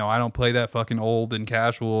play that fucking old and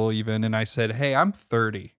casual even. And I said, hey, I'm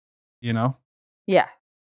 30, you know? Yeah.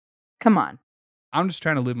 Come on. I'm just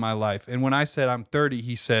trying to live my life. And when I said I'm 30,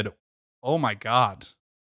 he said, oh my God,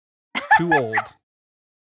 too old.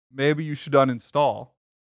 Maybe you should uninstall.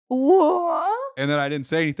 What? And then I didn't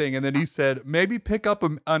say anything. And then he said, maybe pick up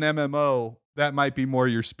an MMO. That might be more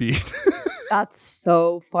your speed. That's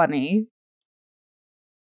so funny.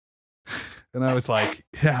 And I was like,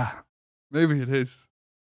 yeah, maybe it is.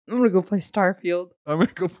 I'm going to go play Starfield. I'm going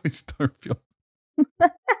to go play Starfield.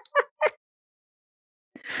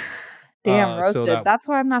 Damn, roasted. So that's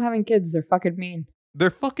why I'm not having kids. They're fucking mean. They're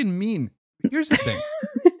fucking mean. Here's the thing.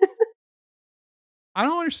 I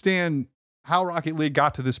don't understand how Rocket League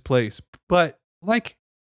got to this place, but like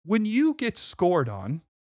when you get scored on,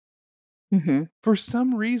 mm-hmm. for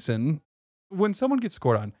some reason, when someone gets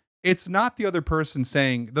scored on, it's not the other person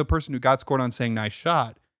the person who got scored on saying nice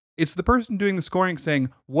shot. It's the person doing the scoring saying,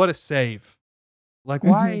 what a save. Like,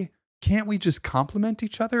 why can't we just compliment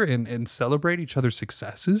each other and celebrate each other's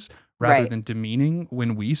successes rather than demeaning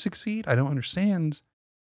when we succeed? I don't understand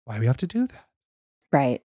why we have to do that.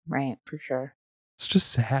 Right, for sure. It's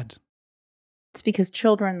just sad. It's because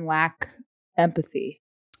children lack empathy,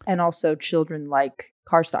 and also children like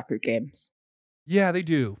car soccer games. Yeah, they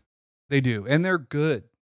do. And they're good.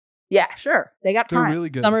 Yeah, sure. They got time. They're really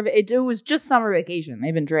good. It was just summer vacation.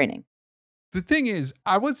 They've been training. The thing is,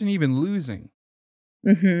 I wasn't even losing.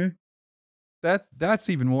 Mm-hmm. That's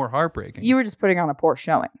even more heartbreaking. You were just putting on a poor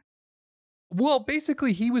showing. Well,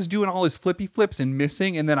 basically, he was doing all his flippy flips and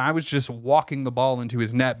missing, and then I was just walking the ball into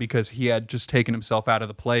his net because he had just taken himself out of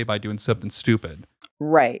the play by doing something stupid.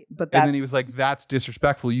 Right, but and then he was like, that's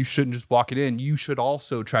disrespectful. You shouldn't just walk it in. You should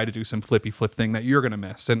also try to do some flippy flip thing that you're going to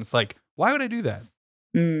miss. And it's like, why would I do that?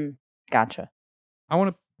 Gotcha. I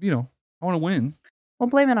want to win. Well,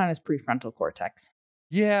 blame it on his prefrontal cortex.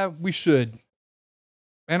 Yeah, we should.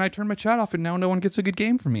 And I turned my chat off, and now no one gets a good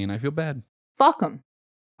game from me, and I feel bad. Fuck them.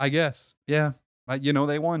 I guess. Yeah.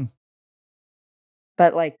 They won.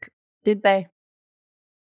 But, like, did they?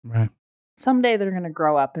 Right. Someday they're going to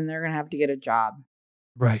grow up, and they're going to have to get a job.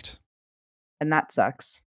 Right. And that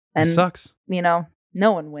sucks. And, it sucks. No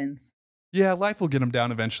one wins. Yeah, life will get them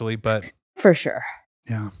down eventually, but... For sure.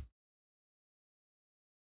 Yeah.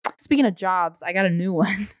 Speaking of jobs, I got a new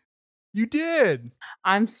one. You did?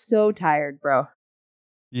 I'm so tired, bro.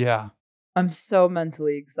 Yeah. I'm so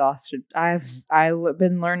mentally exhausted. I've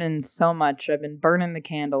been learning so much. I've been burning the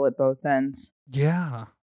candle at both ends. Yeah.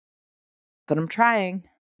 But I'm trying.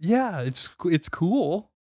 Yeah, it's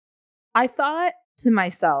cool. I thought to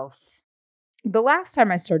myself, the last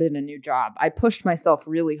time I started a new job, I pushed myself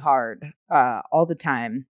really hard all the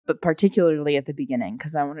time, but particularly at the beginning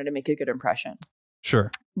because I wanted to make a good impression.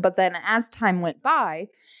 Sure. But then as time went by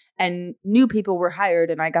and new people were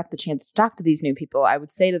hired and I got the chance to talk to these new people, I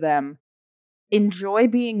would say to them, enjoy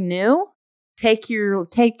being new. Take your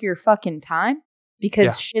fucking time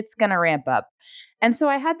because shit's going to ramp up. And so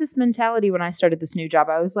I had this mentality when I started this new job.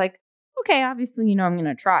 I was like, okay, obviously, I'm going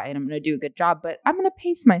to try and I'm going to do a good job, but I'm going to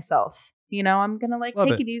pace myself. I'm going to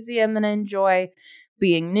take it easy. I'm going to enjoy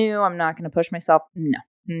being new. I'm not going to push myself. No.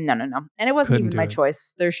 And it wasn't even my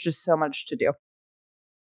choice. There's just so much to do.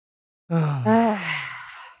 But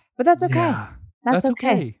that's okay. Yeah, that's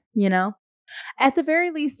okay. At the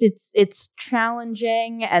very least, it's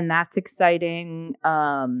challenging and that's exciting.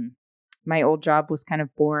 My old job was kind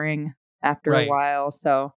of boring after a while,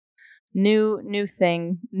 so new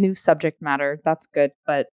thing, new subject matter. That's good,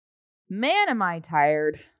 but man, am I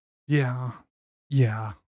tired. Yeah.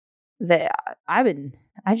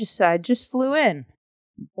 I just flew in.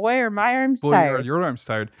 boy, are my arms Boy, tired. your arm's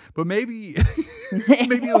tired. But maybe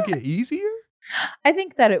maybe it'll get easier? I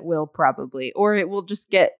think that it will probably, or it will just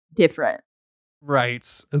get different. Right.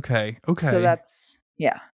 Okay. So that's,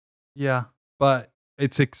 yeah. Yeah. But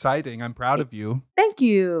it's exciting. I'm proud of you. Thank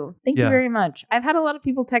you. Thank you Yeah. very much. I've had a lot of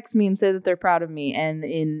people text me and say that they're proud of me. And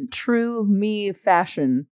in true me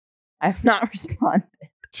fashion, I've not responded.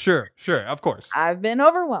 Sure. Of course. I've been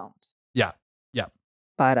overwhelmed. Yeah.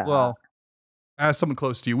 But, Well, as someone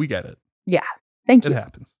close to you, we get it. yeah. Thank you. It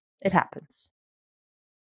happens. It happens.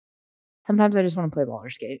 Sometimes I just want to play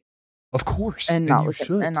Baldur's Gate. Of course. And you not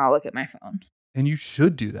should. and not look at my phone. And you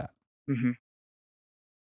should do that. Mm-hmm.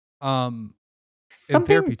 In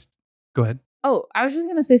therapy. Go ahead. Oh, I was just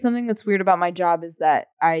going to say something that's weird about my job is that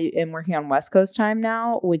I am working on West Coast time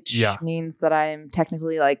now, which means that I'm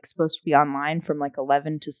technically like supposed to be online from like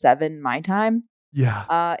 11 to 7 my time.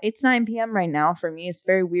 Yeah. It's 9 p.m. right now. For me, it's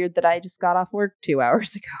very weird that I just got off work 2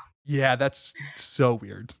 hours ago. Yeah, that's so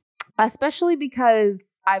weird. Especially because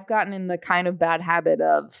I've gotten in the kind of bad habit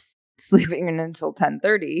of sleeping in until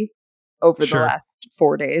 10:30 over the last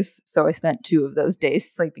 4 days. So I spent 2 of those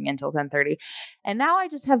days sleeping until 10:30. And now I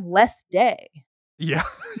just have less day. Yeah.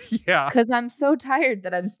 Yeah. Because I'm so tired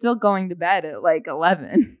that I'm still going to bed at like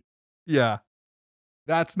 11. Yeah.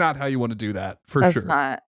 That's not how you want to do that, for That's sure.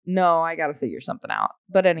 not. No, I got to figure something out.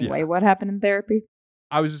 But anyway, what happened in therapy?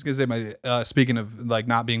 I was just going to say, speaking of like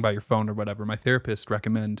not being by your phone or whatever, my therapist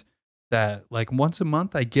recommend that like once a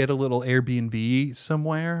month I get a little Airbnb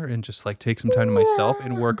somewhere and just like take some time to myself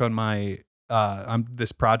and work on my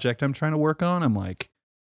this project I'm trying to work on. I'm like,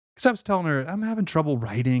 because I was telling her I'm having trouble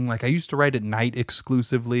writing. Like I used to write at night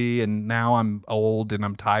exclusively, and now I'm old and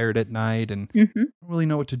I'm tired at night and I don't really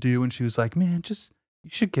know what to do. And she was like, man, you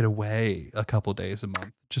should get away a couple days a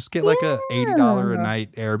month. Just get like a $80 a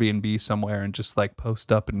night Airbnb somewhere and just like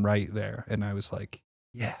post up and write there. And I was like,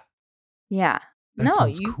 yeah. That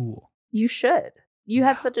sounds cool. You should. You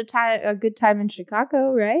had such a good time in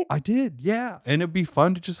Chicago, right? I did, yeah. And it'd be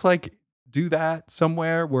fun to just like do that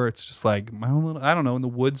somewhere where it's just like my own little, I don't know, in the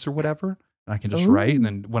woods or whatever. And I can just write, and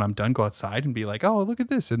then when I'm done, go outside and be like, oh, look at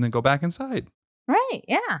this, and then go back inside. Right,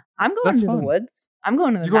 yeah. I'm going to the woods. I'm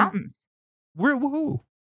going to the mountains. Whoa.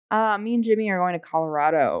 Me and Jimmy are going to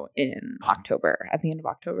Colorado in October, at the end of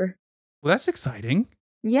October. Well, that's exciting.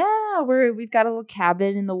 Yeah, we've got a little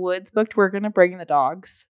cabin in the woods booked. We're going to bring the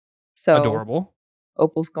dogs. So adorable.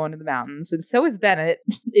 Opal's going to the mountains, and so is Bennett,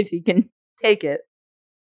 if he can take it.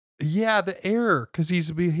 Yeah, the air, because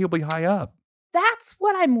he'll be high up. That's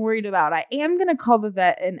what I'm worried about. I am going to call the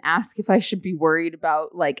vet and ask if I should be worried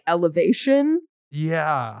about like elevation.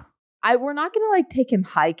 Yeah. We're not going to like take him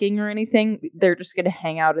hiking or anything. They're just going to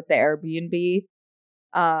hang out at the Airbnb.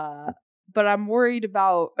 But I'm worried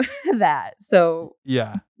about that. So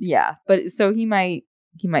yeah. But so he might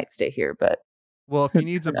stay here. But well, if he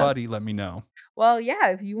needs a buddy, let me know. Well, yeah,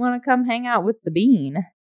 if you want to come hang out with the bean,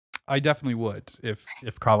 I definitely would. If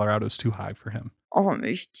Colorado's too high for him. Oh,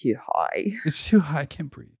 it's too high. It's too high. I can't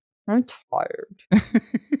breathe. I'm tired.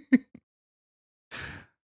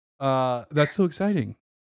 That's so exciting.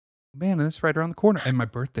 Man, and that's right around the corner. And my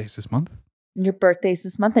birthday's this month. Your birthday's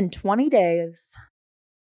this month in 20 days.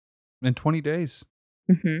 In 20 days.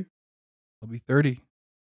 Mm-hmm. I'll be 30.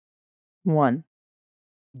 1.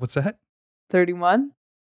 What's that? 31?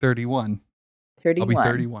 31. 31. I'll be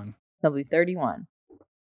 31. He'll be 31.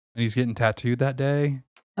 And he's getting tattooed that day.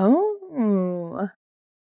 Oh.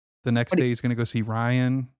 The next day he's going to go see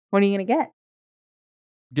Ryan. What are you going to get?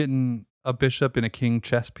 Getting a bishop and a king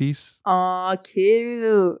chess piece. Aw,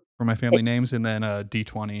 cute. For my family names, and then a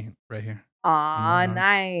D20 right here. Aw,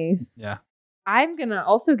 nice. Yeah. I'm going to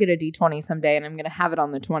also get a D20 someday, and I'm going to have it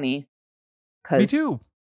on the 20. Me too.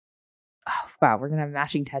 Oh, wow, we're going to have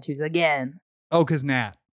matching tattoos again. Oh, because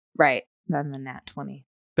Nat. Right. I'm a Nat 20.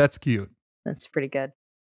 That's cute. That's pretty good.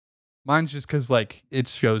 Mine's just because, like, it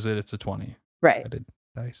shows it. It's a 20. Right. I did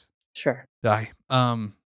dice. Sure. Die.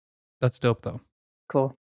 That's dope, though.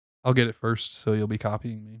 Cool. I'll get it first, so you'll be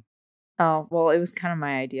copying me. Oh, well, it was kind of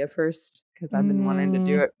my idea first, because I've been wanting to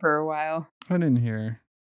do it for a while. I didn't hear.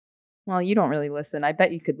 Well, you don't really listen. I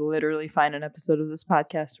bet you could literally find an episode of this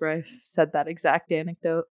podcast where I've said that exact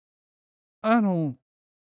anecdote. I don't.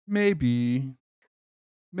 Maybe.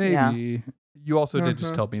 Yeah. You also did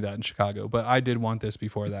just tell me that in Chicago, but I did want this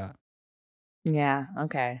before that. Yeah,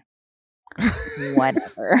 okay.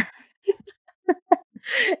 Whatever.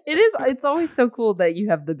 It's always so cool that you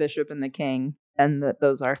have the bishop and the king, and that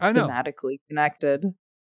those are thematically connected.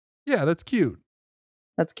 Yeah, that's cute.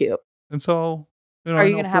 That's cute. And so, are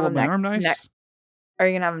you going to have them nice? Are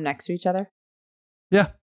you going to have them next to each other? Yeah.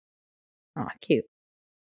 Oh, cute.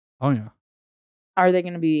 Oh, yeah. Are they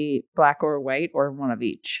going to be black or white or one of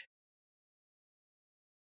each?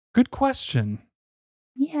 Good question.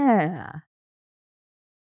 Yeah.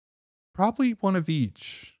 Probably one of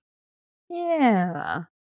each. Yeah.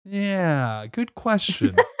 Yeah, good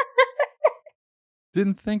question.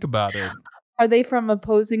 Didn't think about it. Are they from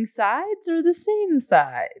opposing sides or the same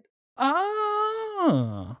side?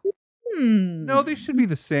 Ah. Hmm. No, they should be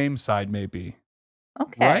the same side, maybe.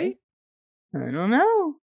 Okay. Right? I don't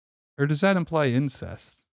know. Or does that imply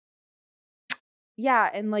incest? Yeah,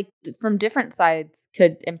 and like from different sides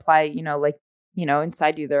could imply,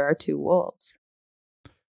 inside you there are two wolves.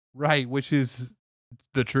 Right, which is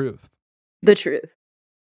the truth. The truth.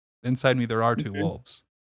 Inside me, there are two wolves.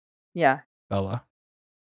 Yeah. Bella.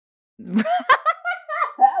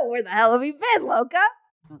 Where the hell have you been, Loca?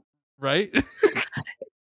 Right?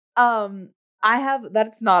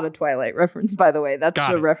 That's not a Twilight reference, by the way. That's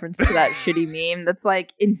Got a it. reference to that shitty meme that's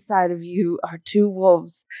like, inside of you are two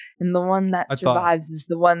wolves, and the one that survives is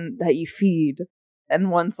the one that you feed. And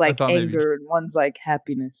one's like anger, and one's like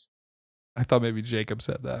happiness. I thought maybe Jacob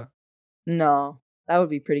said that. No, that would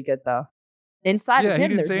be pretty good, though. Inside of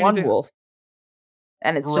him, there's one wolf.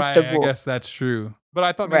 And it's just a wolf. I guess that's true. But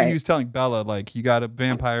I thought maybe he was telling Bella, like, you got a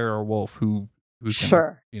vampire or a wolf who's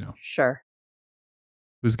gonna, Sure.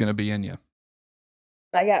 Who's gonna be in you.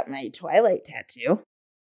 I got my Twilight tattoo.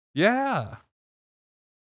 Yeah.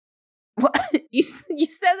 What? You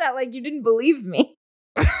said that like you didn't believe me.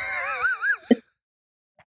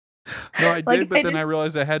 No, I did, but then I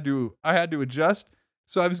realized I had to adjust.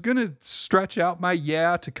 So I was gonna stretch out my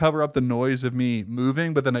to cover up the noise of me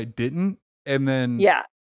moving, but then I didn't. And then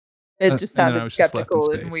it just sounded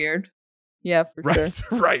skeptical and weird. Yeah, for sure.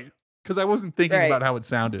 Right. Because I wasn't thinking about how it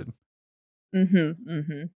sounded.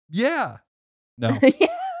 Mm-hmm. Yeah. No.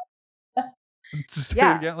 Say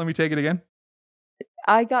it again. Let me take it again.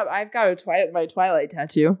 I've got my Twilight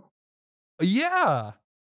tattoo. Yeah.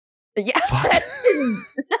 Yeah. Fuck.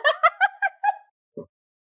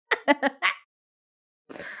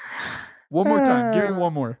 One more time. Give me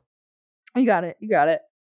one more. You got it.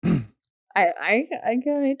 I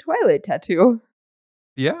got a Twilight tattoo.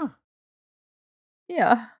 Yeah.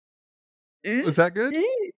 Yeah. Was that good?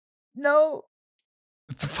 No.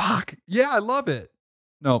 Fuck. Yeah, I love it.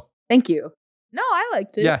 No. Thank you. No, I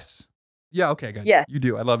liked it. Yes. Yeah, okay, good. Yes. You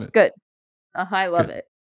do. I love it. Good. I love it.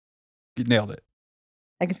 You nailed it.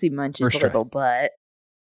 I can see Munch's little butt.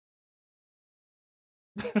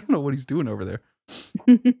 I don't know what he's doing over there.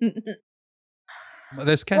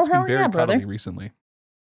 This cat's been very cuddly recently.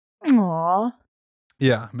 Aww.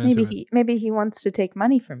 Yeah, maybe he wants to take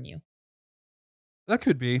money from you. That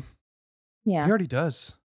could be. Yeah. He already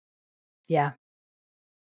does. Yeah.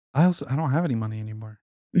 I don't have any money anymore.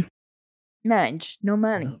 Munch, no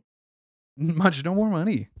money. Munch, no more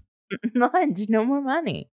money. Munch, no more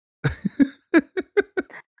money.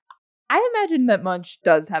 I imagine that Munch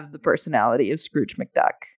does have the personality of Scrooge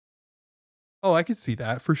McDuck. Oh, I could see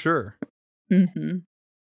that for sure. Mm-hmm.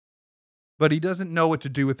 But he doesn't know what to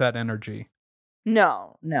do with that energy.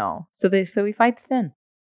 No. So he fights Finn.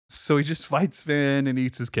 So he just fights Finn and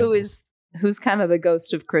eats his kibbles. Who's kind of the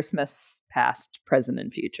ghost of Christmas past, present,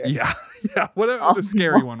 and future. Yeah. Whatever the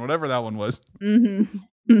scary one, whatever that one was.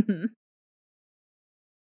 Mm-hmm.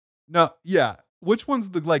 No, yeah. Which one's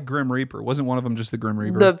the Grim Reaper? Wasn't one of them just the Grim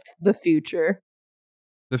Reaper? The future.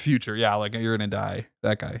 The future, yeah. Like you're gonna die.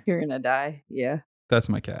 That guy. You're gonna die. Yeah. That's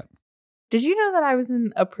my cat. Did you know that I was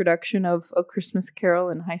in a production of A Christmas Carol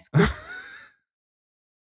in high school?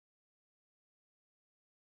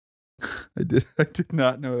 I did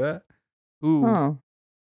not know that. Ooh. Oh.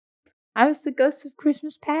 I was the ghost of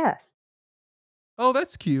Christmas past. Oh,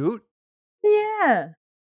 that's cute. Yeah.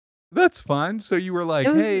 That's fun. So you were like,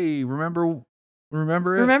 hey, remember it?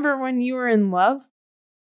 Remember when you were in love?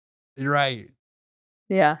 Right.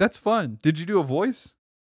 Yeah. That's fun. Did you do a voice?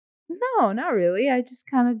 No, not really. I just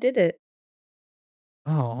kind of did it.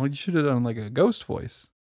 Oh, you should have done like a ghost voice.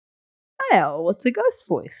 Well, what's a ghost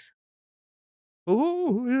voice?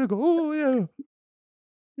 Oh, yeah.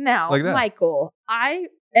 Now, like Michael, I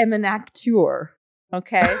am an actor,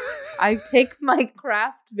 okay? I take my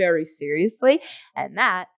craft very seriously, and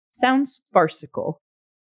that sounds farcical.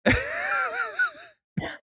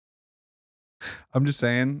 I'm just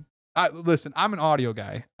saying. Listen, I'm an audio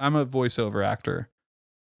guy. I'm a voiceover actor.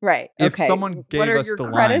 Right. If someone gave us the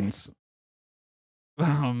credits?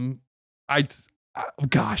 lines,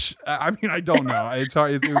 gosh, I mean, I don't know. It's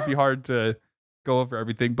hard. It would be hard to go over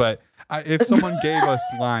everything, but if someone gave us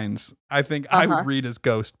lines, I think I would read as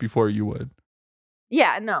Ghost before you would.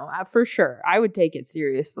 Yeah, no, for sure. I would take it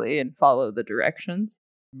seriously and follow the directions.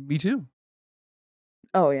 Me too.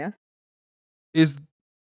 Oh, yeah?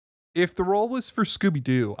 If the role was for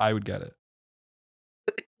Scooby-Doo, I would get it.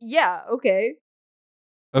 Yeah, okay.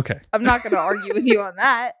 Okay. I'm not going to argue with you on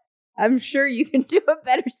that. I'm sure you can do a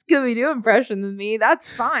better Scooby-Doo impression than me. That's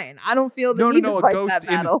fine. I don't feel the need to fight that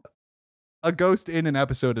battle. A ghost in an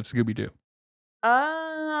episode of Scooby-Doo.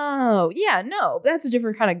 Oh, yeah, no. That's a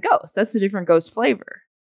different kind of ghost. That's a different ghost flavor.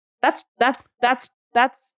 That's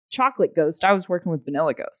chocolate ghost. I was working with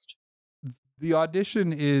vanilla ghost. The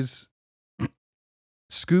audition is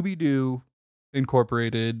Scooby-Doo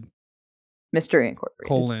Incorporated, Mystery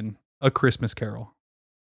Incorporated, A Christmas Carol.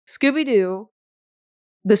 Scooby-Doo.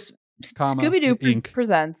 Scooby-Doo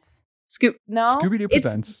presents. Scooby-Doo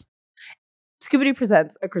presents. Scooby-Doo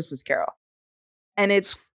presents A Christmas Carol, and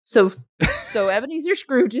it's so Ebenezer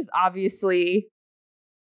Scrooge is obviously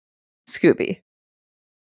Scooby,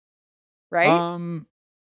 right?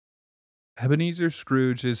 Ebenezer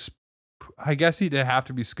Scrooge is, I guess he'd have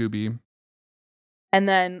to be Scooby. And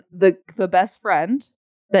then the best friend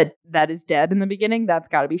that is dead in the beginning, that's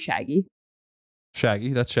got to be Shaggy.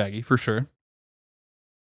 Shaggy, that's Shaggy for sure.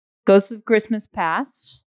 Ghosts of Christmas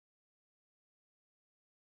Past,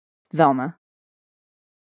 Velma.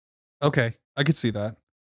 Okay, I could see that.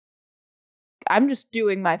 I'm just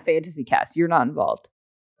doing my fantasy cast. You're not involved.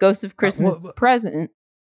 Ghosts of Christmas Present,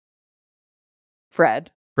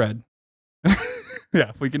 Fred.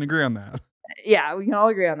 Yeah, we can agree on that. Yeah, we can all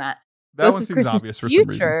agree on that. That Ghost one seems Christmas obvious for some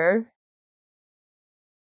reason.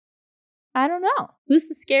 I don't know. Who's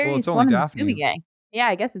the scariest one in Daphne. the Scooby Gang? Yeah,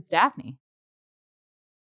 I guess it's Daphne.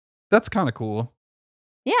 That's kind of cool.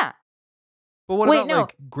 Yeah. But what about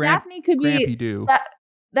like Daphne could Grampy Doo?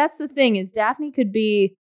 That's the thing, is Daphne could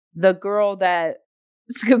be the girl that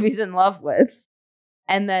Scooby's in love with.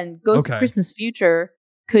 And then Ghost of Christmas Future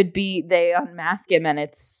could be they unmask him and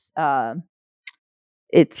it's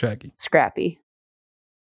Shaggy.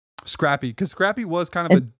 Scrappy, because Scrappy was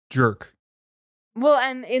kind of a jerk. Well,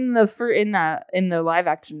 and in the live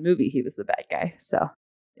action movie, he was the bad guy, so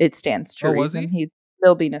it stands to reason he'd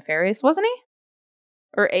still be nefarious, wasn't he?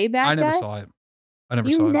 Or a bad guy? I never saw it.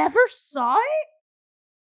 You never saw it?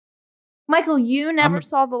 Michael, you never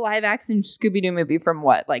saw the live action Scooby-Doo movie from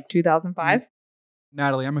what, like 2005?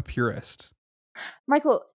 Natalie, I'm a purist.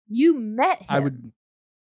 Michael, you met him.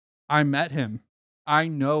 I met him. I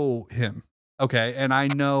know him. Okay. And I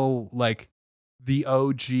know like the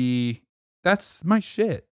OG. That's my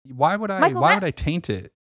shit. Why would I taint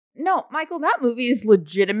it? No, Michael, that movie is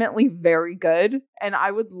legitimately very good. And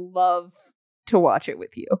I would love to watch it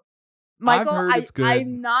with you. Michael, I've heard it's good.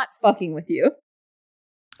 I'm not fucking with you.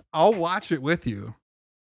 I'll watch it with you.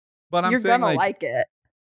 But You're saying gonna like it.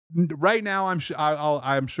 Right now, I'm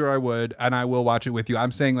sure I would, and I will watch it with you.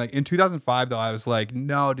 I'm saying like in 2005 though, I was like,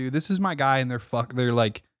 no, dude, this is my guy, and they're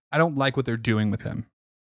like, I don't like what they're doing with him.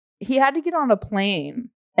 He had to get on a plane,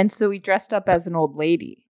 and so he dressed up as an old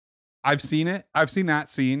lady. I've seen it. I've seen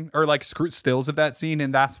that scene, or like stills of that scene,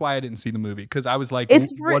 and that's why I didn't see the movie, because I was like,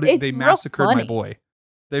 they massacred my boy.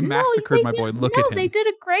 They massacred my boy. Look at him. They did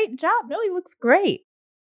a great job. No, he looks great.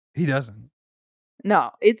 He doesn't.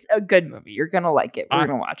 No, it's a good movie. You're going to like it. We're going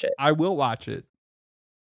to watch it. I will watch it.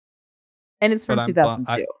 And it's from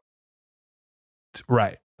 2002.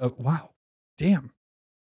 Right. Wow. Damn.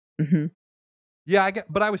 Mm-hmm. Yeah,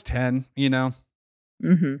 but I was 10, you know?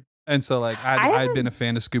 Mm-hmm. And so like I'd been a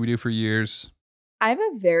fan of Scooby-Doo for years. I have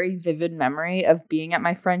a very vivid memory of being at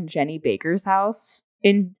my friend Jenny Baker's house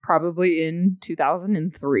probably in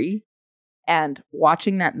 2003 and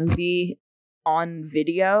watching that movie on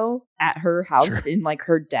video at her house in like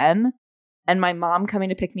her den, and my mom coming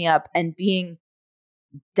to pick me up and being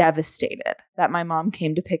devastated that my mom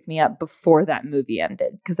came to pick me up before that movie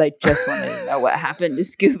ended because I just wanted to know what happened to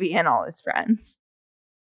Scooby and all his friends.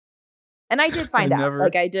 And I did find out.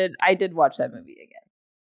 Like I did watch that movie again.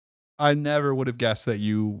 I never would have guessed that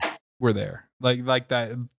you were there. Like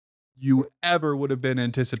that you ever would have been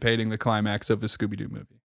anticipating the climax of a Scooby-Doo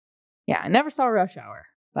movie. Yeah, I never saw Rush Hour,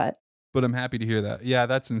 but I'm happy to hear that. Yeah,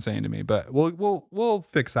 that's insane to me. But we'll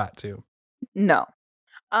fix that too. No.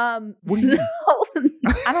 What do you mean?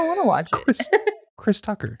 I don't want to watch it. Chris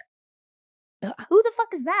Tucker. Who the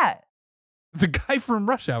fuck is that? The guy from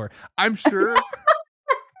Rush Hour. I'm sure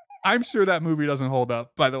that movie doesn't hold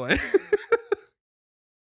up, by the way.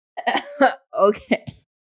 Okay.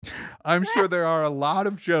 I'm sure there are a lot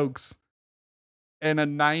of jokes in a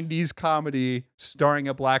 90s comedy starring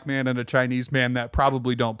a black man and a Chinese man that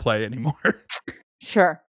probably don't play anymore.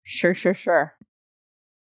 Sure.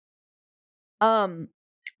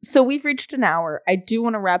 So we've reached an hour. I do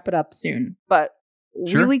want to wrap it up soon, but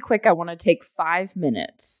really quick, I want to take 5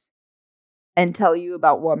 minutes and tell you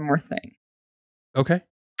about one more thing. Okay.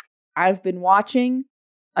 I've been watching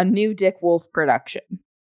a new Dick Wolf production.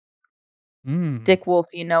 Dick Wolf,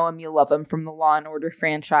 you know him, you love him from the Law and Order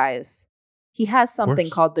franchise. He has something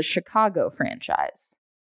called the Chicago franchise.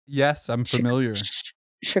 Yes, I'm familiar.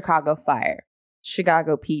 Chicago Fire,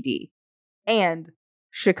 Chicago PD, and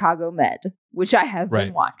Chicago Med, which I have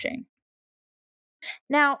been watching.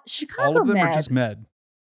 Now, Chicago All of them Med, are just Med?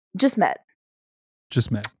 Just Med. Just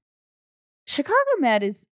Med. Chicago Med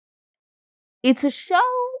it's a show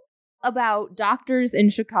about doctors in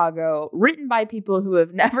Chicago, written by people who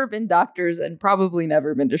have never been doctors and probably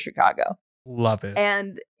never been to Chicago. Love it.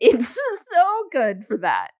 And it's so good for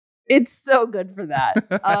that. It's so good for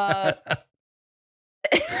that.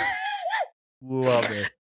 Love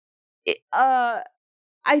it.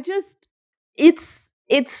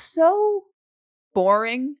 It's so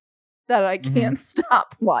boring that I can't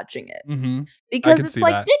stop watching it. Because it's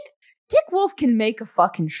like Dick Wolf can make a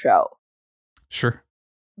fucking show. Sure.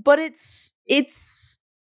 But it's a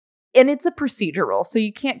procedural, so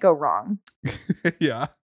you can't go wrong. Yeah.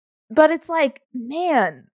 But it's like,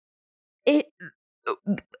 man, I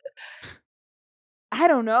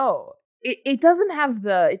don't know. It doesn't have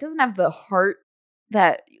the heart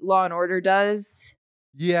that Law and Order does.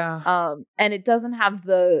 Yeah. And it doesn't have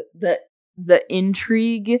the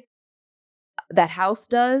intrigue that House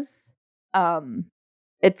does.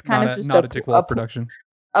 It's kind of just not a Dick Wolf production.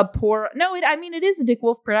 It is a Dick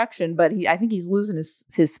Wolf production, but I think he's losing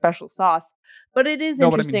his special sauce. But it is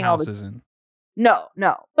interesting. House isn't. No,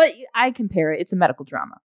 but I compare it. It's a medical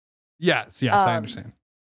drama. Yes, I understand.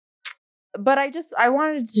 But I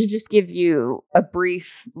wanted to just give you a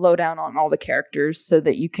brief lowdown on all the characters so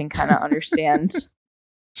that you can kind of understand.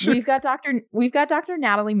 Sure. We've got Dr.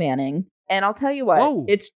 Natalie Manning, and I'll tell you what,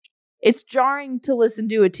 it's jarring to listen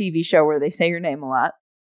to a TV show where they say your name a lot.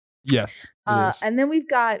 Yes, it is. And then we've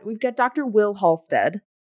got Dr. Will Halstead,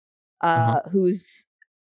 who's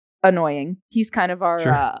annoying. He's kind of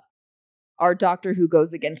our doctor who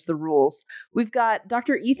goes against the rules. We've got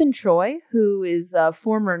Dr. Ethan Choi, who is a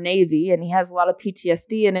former Navy, and he has a lot of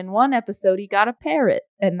PTSD. And in one episode, he got a parrot,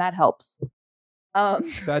 and that helps.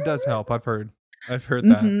 That does help. I've heard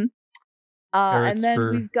that. And then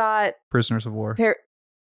we've got prisoners of war.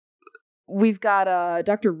 We've got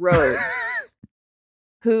Dr. Rhodes,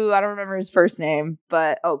 who I don't remember his first name,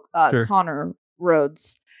 but sure. Connor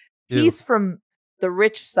Rhodes. He's from the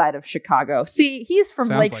rich side of Chicago. See, he's from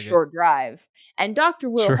Lakeshore Drive. And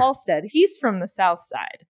Dr. Will Halstead, he's from the South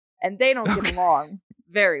Side. And they don't get along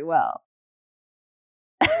very well.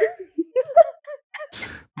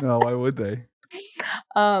 No, why would they?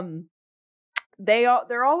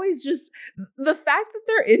 They're always just, the fact that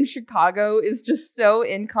they're in Chicago is just so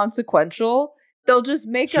inconsequential. They'll just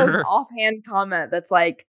make an offhand comment that's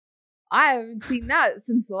like, I haven't seen that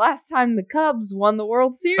since the last time the Cubs won the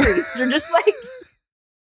World Series. They're just like,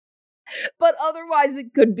 but otherwise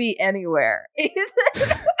it could be anywhere.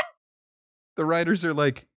 The writers are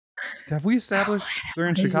like, have we established they're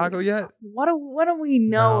in Chicago yet? What do we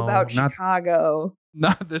know about Chicago?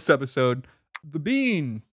 Not this episode. The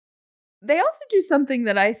Bean. They also do something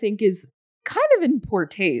that I think is kind of in poor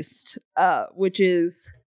taste, which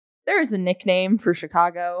is there is a nickname for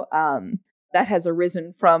Chicago that has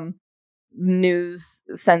arisen from news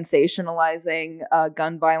sensationalizing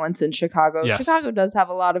gun violence in Chicago. Yes. Chicago does have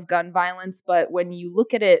a lot of gun violence, but when you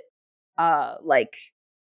look at it like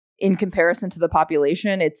in comparison to the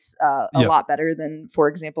population, it's a lot better than, for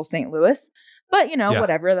example, St. Louis. But,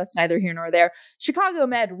 whatever, that's neither here nor there. Chicago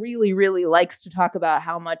Med really, really likes to talk about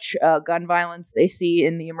how much gun violence they see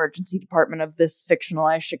in the emergency department of this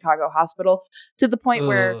fictionalized Chicago hospital, to the point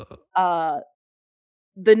where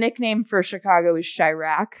the nickname for Chicago is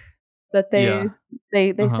Chirac, that they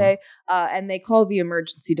say, and they call the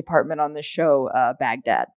emergency department on this show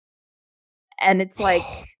Baghdad. And it's like,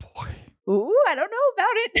 ooh, I don't know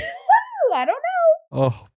about it. I don't know.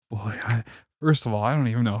 Oh, boy. First of all, I don't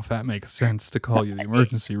even know if that makes sense to call you the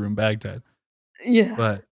emergency room Baghdad. Yeah.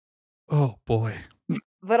 But, oh, boy.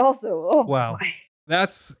 But also, oh, wow. Boy.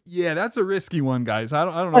 That's a risky one, guys. I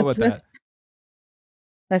don't know about that.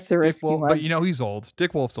 That's a risky one. But he's old.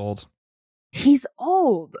 Dick Wolf's old. He's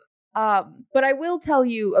old. But I will tell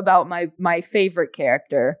you about my favorite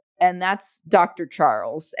character, and that's Dr.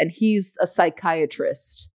 Charles, and he's a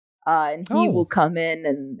psychiatrist. And he will come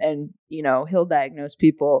in and he'll diagnose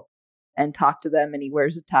people and talk to them, and he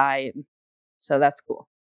wears a tie. And so that's cool.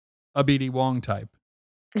 A B.D. Wong type.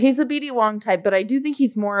 He's a B.D. Wong type, but I do think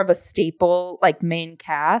he's more of a staple, like main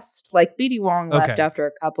cast. Like B.D. Wong left after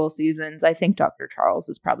a couple seasons. I think Dr. Charles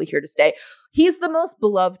is probably here to stay. He's the most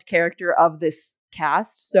beloved character of this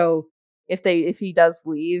cast. So if he does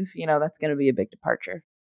leave, that's going to be a big departure.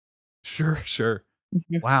 Sure.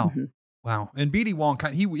 Mhm, Wow. mhm. Wow. And BD Wong,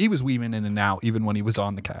 he was weaving in and out even when he was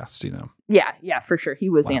on the cast, Yeah, for sure. He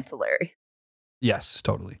was Wow. ancillary. Yes,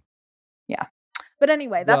 totally. Yeah. But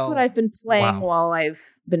anyway, that's what Well, I've been playing wow. while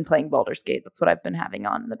I've been playing Baldur's Gate. That's what I've been having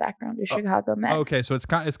on in the background is Chicago Med. Okay, so it's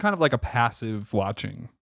kind of like a passive watching.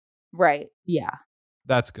 Right. Yeah.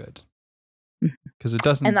 That's good. Mhm. Because it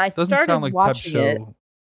And I doesn't started sound like the type of watching it. show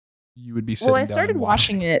you would be sitting Well, I down started and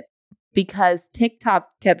watching it because TikTok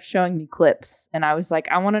kept showing me clips, and I was like,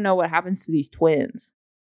 I want to know what happens to these twins.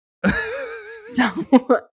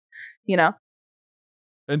 So,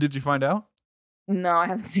 And did you find out? No, I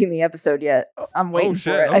haven't seen the episode yet. I'm waiting for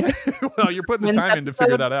it. Okay. Well, you're putting the time in to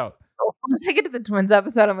figure that out. Once I get to the twins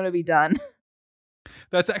episode, I'm going to be done.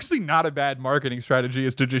 That's actually not a bad marketing strategy,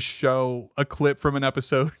 is to just show a clip from an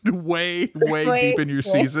episode way deep in your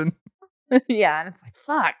season. Yeah, and it's like,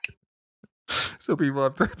 fuck. So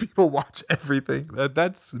people watch everything.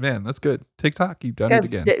 That's good. TikTok, you've done it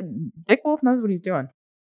again. Dick Wolf knows what he's doing.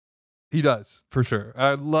 He does, for sure.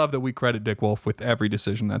 I love that we credit Dick Wolf with every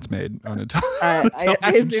decision that's made on a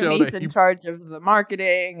I assume show. He's in charge of the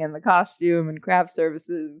marketing and the costume and craft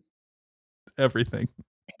services. Everything.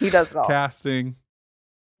 He does it all. Casting.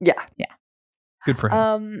 Yeah. Good for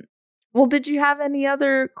him. Well, did you have any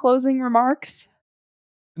other closing remarks?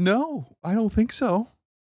 No, I don't think so.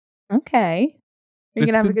 Okay. You're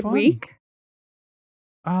going to have a good fun. week?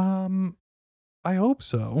 I hope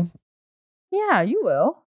so. Yeah, you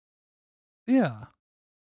will. Yeah.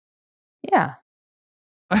 Yeah.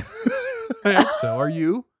 I hope so. Are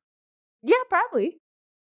you? Yeah, probably.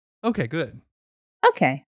 Okay, good.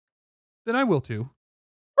 Okay. Then I will too.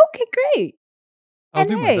 Okay, great. I'll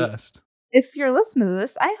do my best. If you're listening to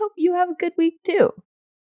this, I hope you have a good week too.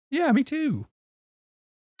 Yeah, me too.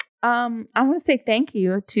 I want to say thank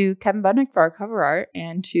you to Kevin Budnick for our cover art,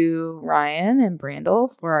 and to Ryan and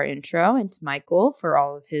Brandel for our intro, and to Michael for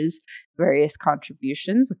all of his various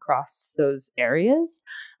contributions across those areas.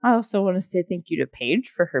 I also want to say thank you to Paige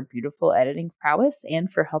for her beautiful editing prowess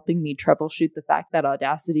and for helping me troubleshoot the fact that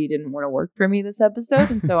Audacity didn't want to work for me this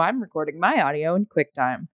episode, and so I'm recording my audio in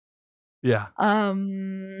QuickTime. Yeah. I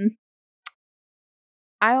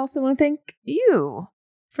also want to thank you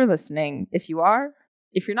for listening. If you are.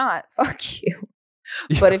 If you're not, fuck you.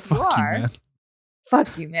 But if you are,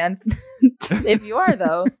 fuck you, man. If you are,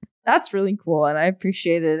 though, that's really cool, and I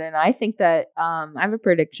appreciate it. And I think that I have a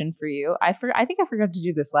prediction for you. I think I forgot to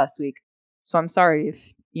do this last week, so I'm sorry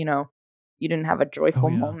if you didn't have a joyful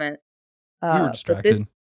moment. We were distracted. But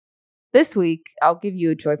this week, I'll give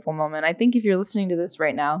you a joyful moment. I think if you're listening to this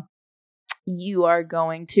right now, you are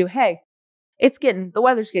going to, hey, the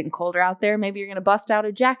weather's getting colder out there. Maybe you're going to bust out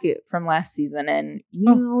a jacket from last season, and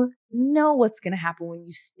you know what's going to happen when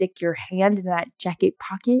you stick your hand into that jacket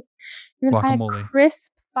pocket. You're going to find a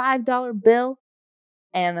crisp $5 bill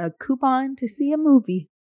and a coupon to see a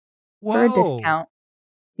movie for a discount.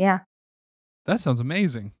 Yeah. That sounds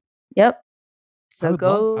amazing. Yep. So I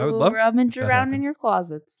would love rummage around in your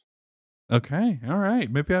closets. Okay. All right.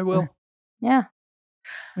 Maybe I will. Yeah.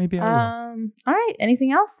 Maybe I will. All right.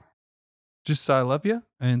 Anything else? Just I love you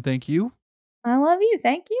and thank you. I love you.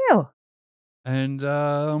 Thank you. And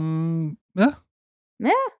Yeah.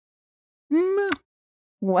 Meh.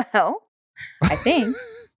 Well, I think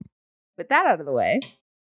with that out of the way,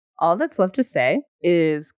 all that's left to say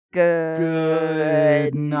is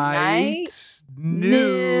good night,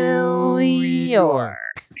 New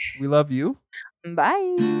York. We love you.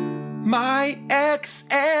 Bye. My ex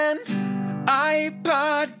and I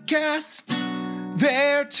podcast.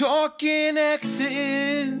 They're talking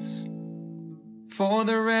exes for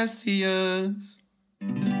the rest of us.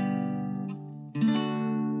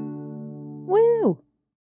 Woo.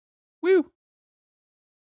 Woo.